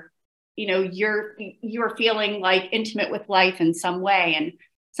where, you're feeling like intimate with life in some way? And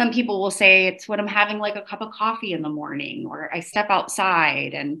some people will say it's when I'm having like a cup of coffee in the morning, or I step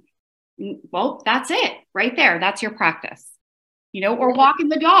outside, and well, that's it right there. That's your practice, or walking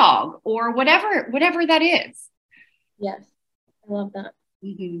the dog, or whatever that is. Yes. I love that.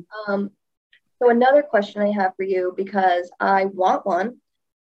 Mm-hmm. So another question I have for you, because I want one,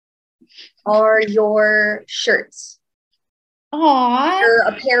 are your shirts. Aww. Your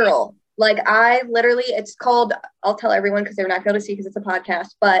apparel. Like I literally, it's called, I'll tell everyone because they're not going to see because it's a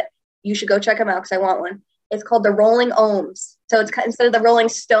podcast, but you should go check them out because I want one. It's called the Rolling Ohms. So it's instead of the Rolling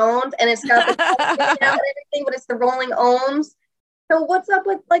Stones, and it's got the and everything, but it's the Rolling Ohms. So what's up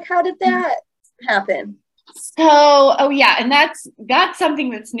with, like, how did that happen? So, oh yeah. And that's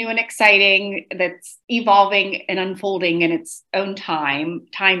something that's new and exciting, that's evolving and unfolding in its own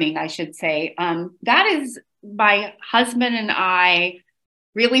timing, I should say. That is my husband and I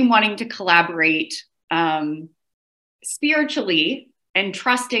really wanting to collaborate, spiritually, and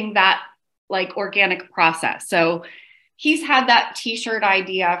trusting that like organic process. So he's had that t-shirt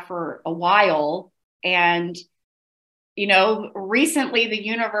idea for a while, and recently the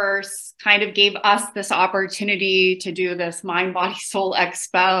universe kind of gave us this opportunity to do this Mind, Body, Soul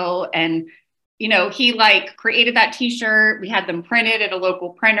Expo. And, he like created that t-shirt. We had them printed at a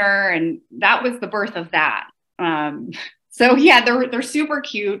local printer, and that was the birth of that. So yeah, they're super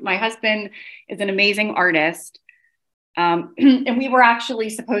cute. My husband is an amazing artist. And we were actually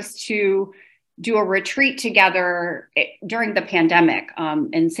supposed to do a retreat together during the pandemic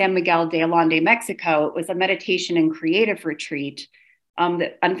in San Miguel de Allende, Mexico. It was a meditation and creative retreat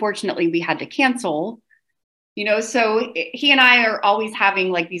that unfortunately we had to cancel. So he and I are always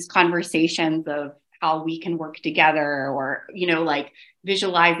having like these conversations of how we can work together, or, like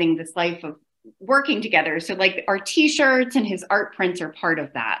visualizing this life of working together. So like our t-shirts and his art prints are part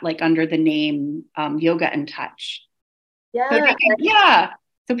of that, like under the name Yoga and Touch. Yeah.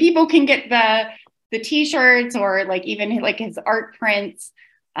 So people can get the t-shirts, or like even like his art prints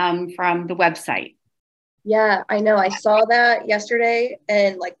from the website. Yeah, I know. I saw that yesterday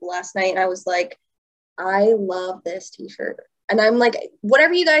and like last night, and I was like, I love this t-shirt. And I'm like,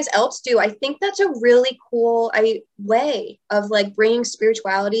 whatever you guys else do, I think that's a really cool way of like bringing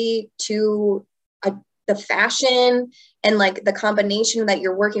spirituality to the fashion and like the combination that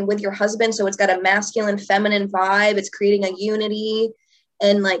you're working with your husband. So it's got a masculine, feminine vibe. It's creating a unity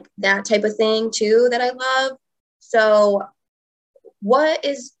and like that type of thing too, that I love. So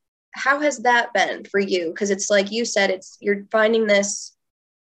how has that been for you? Because it's like you said, you're finding this.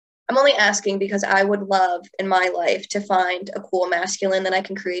 I'm only asking because I would love in my life to find a cool masculine that I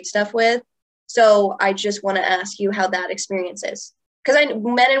can create stuff with. So I just want to ask you how that experience is. Because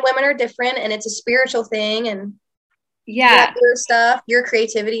men and women are different and it's a spiritual thing. And you have your stuff, your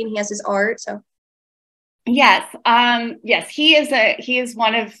creativity, and he has his art. So yes. Yes, he is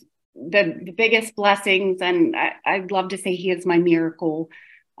one of the biggest blessings. And I'd love to say he is my miracle.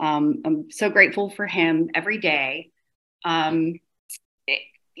 I'm so grateful for him every day.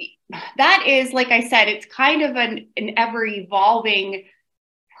 That is, like I said, it's kind of an ever evolving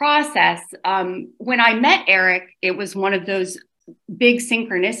process. When I met Eric, it was one of those big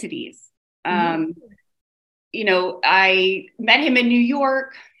synchronicities. You know, I met him in New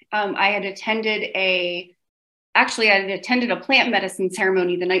York. I had attended a plant medicine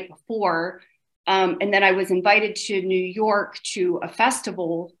ceremony the night before. And then I was invited to New York to a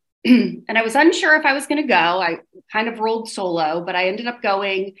festival. And I was unsure if I was going to go. I kind of rolled solo, but I ended up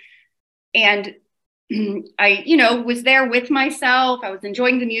going. And I, was there with myself. I was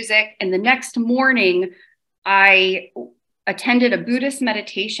enjoying the music. And the next morning, I attended a Buddhist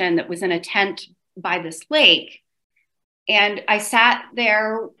meditation that was in a tent by this lake. And I sat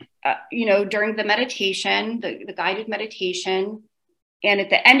there, during the meditation, the guided meditation. And at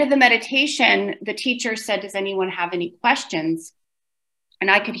the end of the meditation, the teacher said, "Does anyone have any questions?"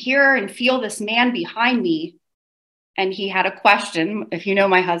 And I could hear and feel this man behind me. And he had a question. If you know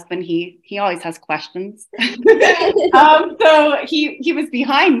my husband, he always has questions. So he was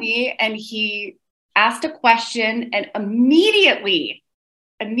behind me and he asked a question, and immediately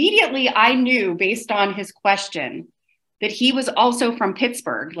I knew based on his question that he was also from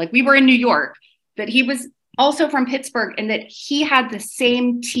Pittsburgh. Like, we were in New York, that he was also from Pittsburgh and that he had the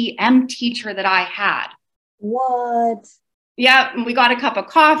same TM teacher that I had. What? Yeah. And we got a cup of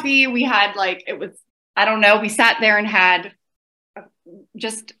coffee. We had we sat there and had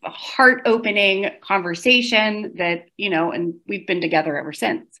just a heart-opening conversation that, and we've been together ever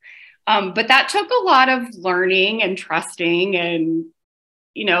since. But that took a lot of learning and trusting and,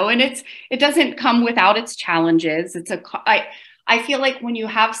 and it doesn't come without its challenges. I feel like when you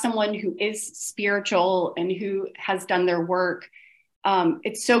have someone who is spiritual and who has done their work,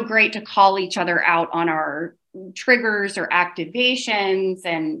 it's so great to call each other out on our triggers or activations.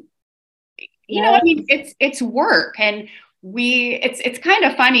 And, it's work. And it's kind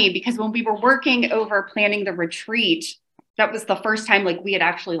of funny because when we were working over planning the retreat, that was the first time we had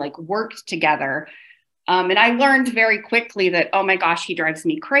actually worked together. And I learned very quickly that, oh my gosh, he drives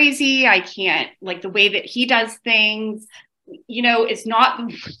me crazy. I can't, the way that he does things, it's not,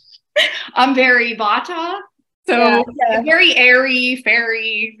 I'm very Vata. So very airy,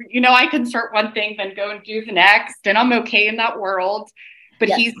 fairy, I can start one thing, then go and do the next. And I'm okay in that world. But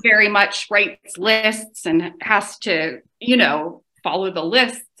he's very much writes lists and has to, follow the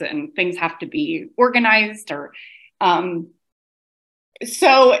lists, and things have to be organized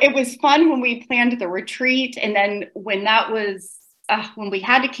so it was fun when we planned the retreat. And then when when we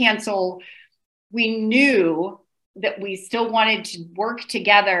had to cancel, we knew that we still wanted to work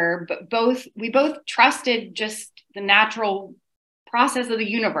together, but we both trusted just the natural process of the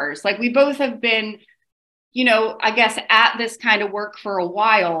universe. We both have been, I guess, at this kind of work for a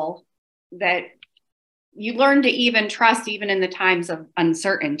while, that you learn to even trust, even in the times of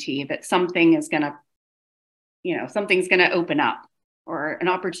uncertainty, that something is going to, something's going to open up, or an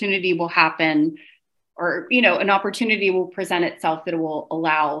opportunity will happen, or, an opportunity will present itself that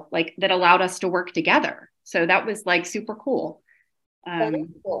will that allowed us to work together. So that was super cool. That is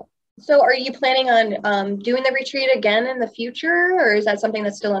cool. So are you planning on doing the retreat again in the future, or is that something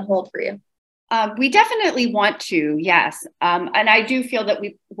that's still on hold for you? We definitely want to, yes. And I do feel that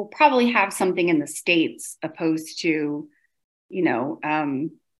we will probably have something in the States opposed to,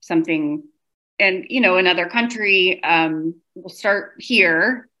 something in, another country. We'll start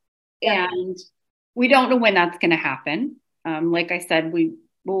here, and we don't know when that's going to happen. Like I said, we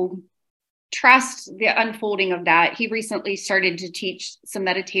will trust the unfolding of that. He recently started to teach some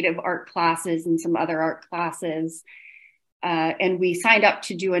meditative art classes and some other art classes. And we signed up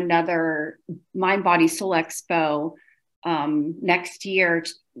to do another Mind, Body, Soul Expo next year.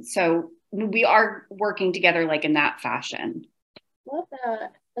 So we are working together in that fashion. Love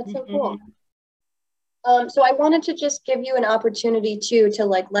that. That's so cool. So I wanted to just give you an opportunity too, to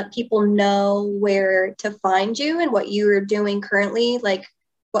let people know where to find you and what you're doing currently.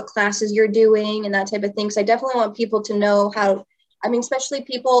 what classes you're doing and that type of thing. So I definitely want people to know how, I mean, especially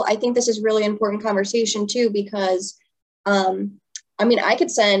people, I think this is really important conversation too, because, I mean, I could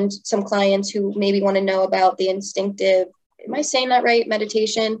send some clients who maybe want to know about the instinctive, am I saying that right?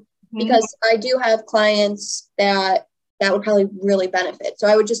 Meditation, because I do have clients that would probably really benefit. So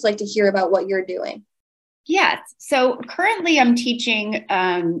I would just like to hear about what you're doing. Yes. So currently I'm teaching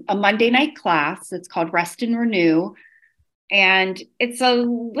a Monday night class. It's called Rest and Renew. And it's a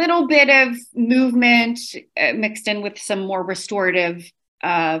little bit of movement mixed in with some more restorative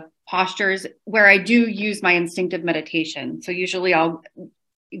postures where I do use my instinctive meditation. So usually I'll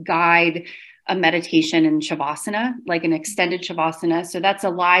guide a meditation in Shavasana, like an extended Shavasana. So that's a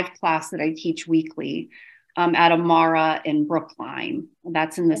live class that I teach weekly at Amara in Brookline.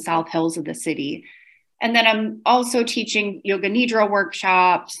 That's in the South Hills of the city. And then I'm also teaching Yoga Nidra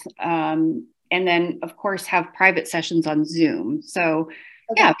workshops. And then, of course, have private sessions on Zoom. So,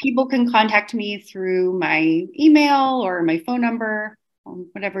 yeah, people can contact me through my email or my phone number,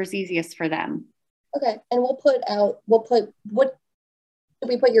 whatever's easiest for them. Okay. And should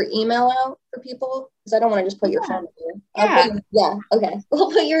we put your email out for people? Because I don't want to just put your phone number. Okay. We'll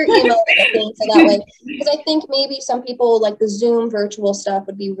put your email in so that way. Because I think maybe some people like the Zoom virtual stuff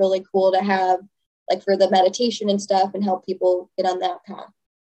would be really cool to have, like for the meditation and stuff, and help people get on that path.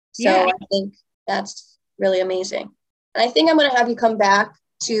 So I think that's really amazing. And I think I'm going to have you come back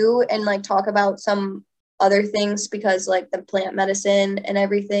too and like talk about some other things, because like the plant medicine and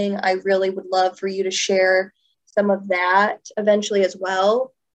everything, I really would love for you to share some of that eventually as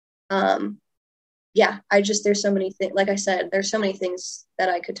well. There's so many things, like I said, there's so many things that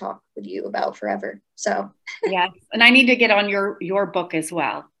I could talk with you about forever. So yes. And I need to get on your book as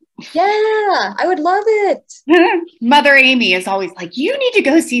well. Yeah, I would love it. Mother Amy is always like, you need to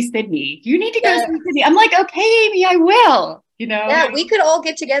go see Sydney. You need to go see Sydney. I'm like, okay, Amy, I will, Yeah, we could all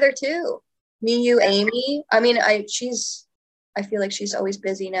get together too. Me, you, Amy. I mean, I feel like she's always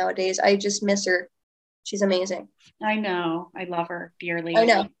busy nowadays. I just miss her. She's amazing. I know. I love her dearly. I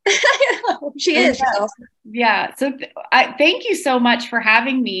know. She is. She's awesome. Yeah. So thank you so much for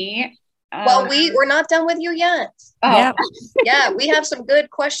having me. Well, we're not done with you yet. Oh. Yep. Yeah, we have some good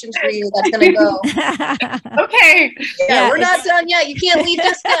questions for you that's going to go. Okay. Yeah, we're not done yet. You can't leave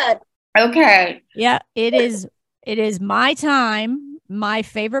just yet. Okay. Yeah, it is my time. My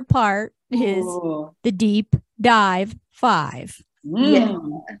favorite part is the deep dive 5. Yeah.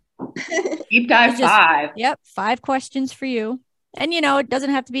 Deep dive 5. Yep, 5 questions for you. And it doesn't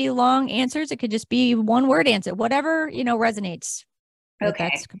have to be long answers. It could just be one word answer, whatever, resonates. Okay.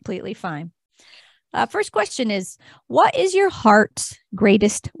 That's completely fine. First question is, what is your heart's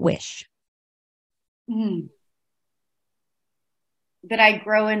greatest wish? That I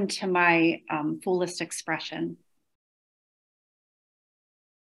grow into my fullest expression.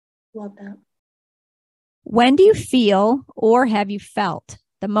 Love that. When do you feel, or have you felt,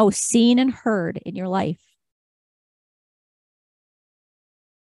 the most seen and heard in your life?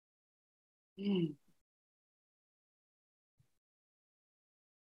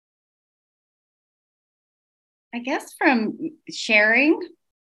 I guess from sharing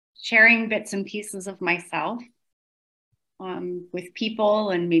bits and pieces of myself with people,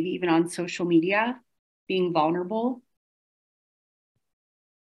 and maybe even on social media, being vulnerable.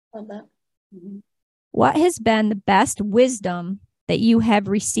 Love that. Mm-hmm. What has been the best wisdom that you have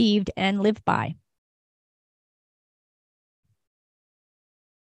received and lived by?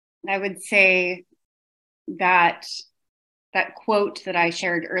 I would say that quote that I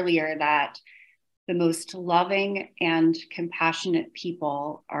shared earlier, that the most loving and compassionate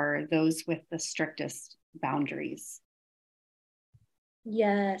people are those with the strictest boundaries.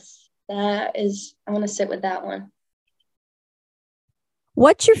 Yes, I want to sit with that one.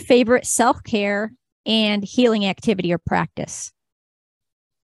 What's your favorite self-care and healing activity or practice?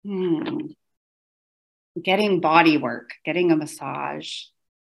 Getting body work, getting a massage.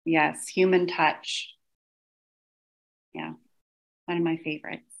 Yes, human touch. Yeah, one of my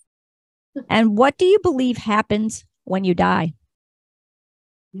favorites. And what do you believe happens when you die?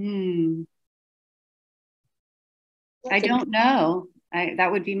 I don't know.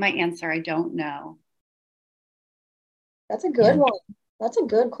 That would be my answer. I don't know. That's a good one. That's a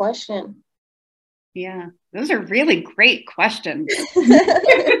good question. Yeah, those are really great questions. That's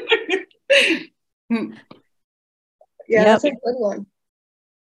a good one.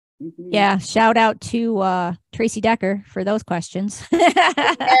 Yeah, shout out to Tracy Decker for those questions.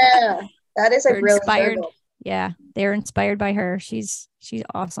 Yeah, that is a really inspired. good one. Yeah, they're inspired by her. She's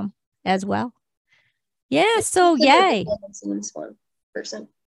awesome as well. Yeah, so yay. One person.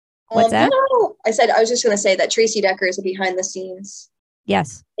 What's that? I said I was just going to say that Tracy Decker is a behind the scenes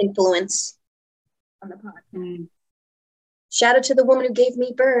Yes. influence on the podcast. Shout out to the woman who gave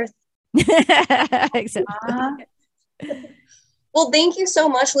me birth. Exactly. Well, thank you so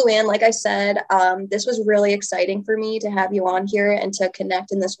much, Louann. Like I said, this was really exciting for me to have you on here and to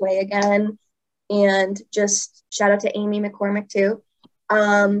connect in this way again. And just shout out to Amy McCormick too,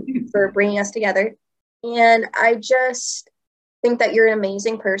 for bringing us together. And I just think that you're an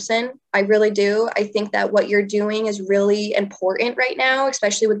amazing person. I really do. I think that what you're doing is really important right now,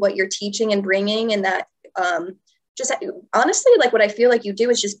 especially with what you're teaching and bringing, and that just honestly, like what I feel like you do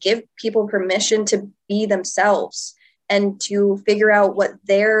is just give people permission to be themselves and to figure out what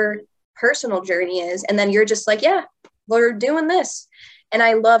their personal journey is. And then you're just like, yeah, we're doing this. And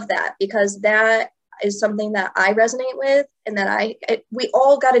I love that, because that is something that I resonate with, and that we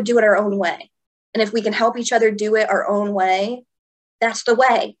all got to do it our own way. And if we can help each other do it our own way, that's the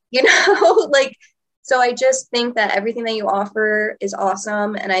way, you know, like, so I just think that everything that you offer is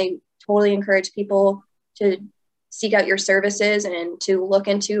awesome. And I totally encourage people to seek out your services and to look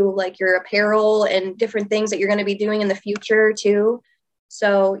into like your apparel and different things that you're going to be doing in the future too.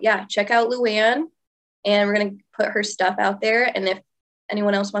 So yeah, check out Louann, and we're going to put her stuff out there. And if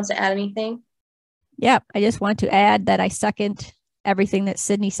anyone else wants to add anything. Yeah, I just want to add that I second everything that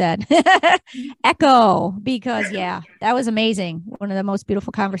Sydney said. Echo, because yeah, that was amazing. One of the most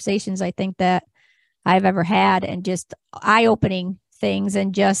beautiful conversations I think that I've ever had, and just eye-opening things,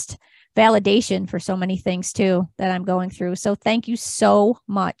 and just validation for so many things too that I'm going through. So thank you so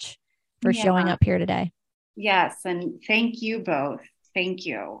much for showing up here today. Yes. And thank you both. Thank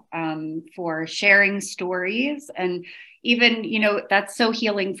you for sharing stories. And even, you know, that's so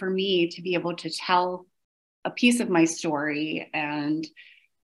healing for me to be able to tell a piece of my story and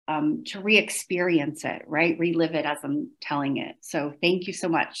to re-experience it, right? Relive it as I'm telling it. So thank you so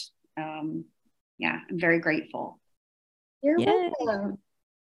much. Yeah, I'm very grateful. You're welcome.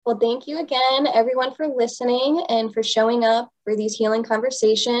 Well, thank you again, everyone, for listening and for showing up for these healing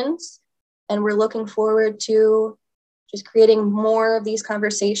conversations. And we're looking forward to just creating more of these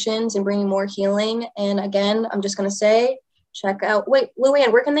conversations and bringing more healing. And again, I'm just going to say, check out,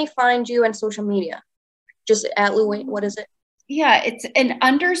 Louann, where can they find you on social media? Just at Louann, what is it? Yeah, it's an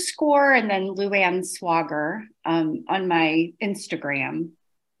 _, and then Louann Swogger on my Instagram.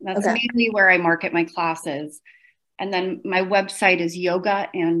 That's mainly where I market my classes. And then my website is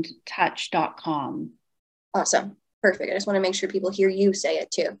yogaandtouch.com. Awesome. Perfect. I just want to make sure people hear you say it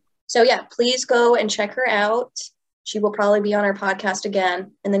too. So yeah, please go and check her out. She will probably be on our podcast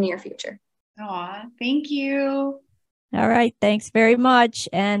again in the near future. Aw, thank you. All right. Thanks very much.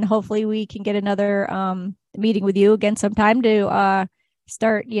 And hopefully we can get another meeting with you again sometime to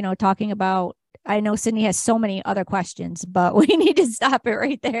start, talking about, I know Sydney has so many other questions, but we need to stop it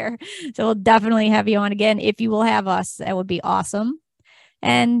right there. So we'll definitely have you on again. If you will have us, that would be awesome.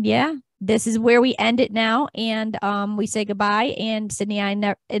 And yeah, this is where we end it now. And we say goodbye. And Sydney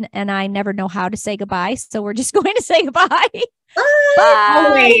and I never know how to say goodbye. So we're just going to say goodbye. Bye.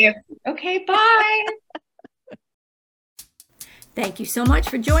 Bye. Okay, bye. Thank you so much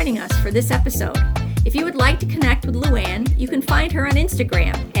for joining us for this episode. If you would like to connect with Louann, you can find her on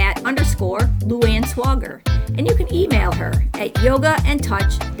Instagram at _Louann Swogger, and you can email her at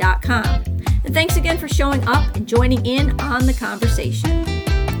yogaandtouch.com. And thanks again for showing up and joining in on the conversation.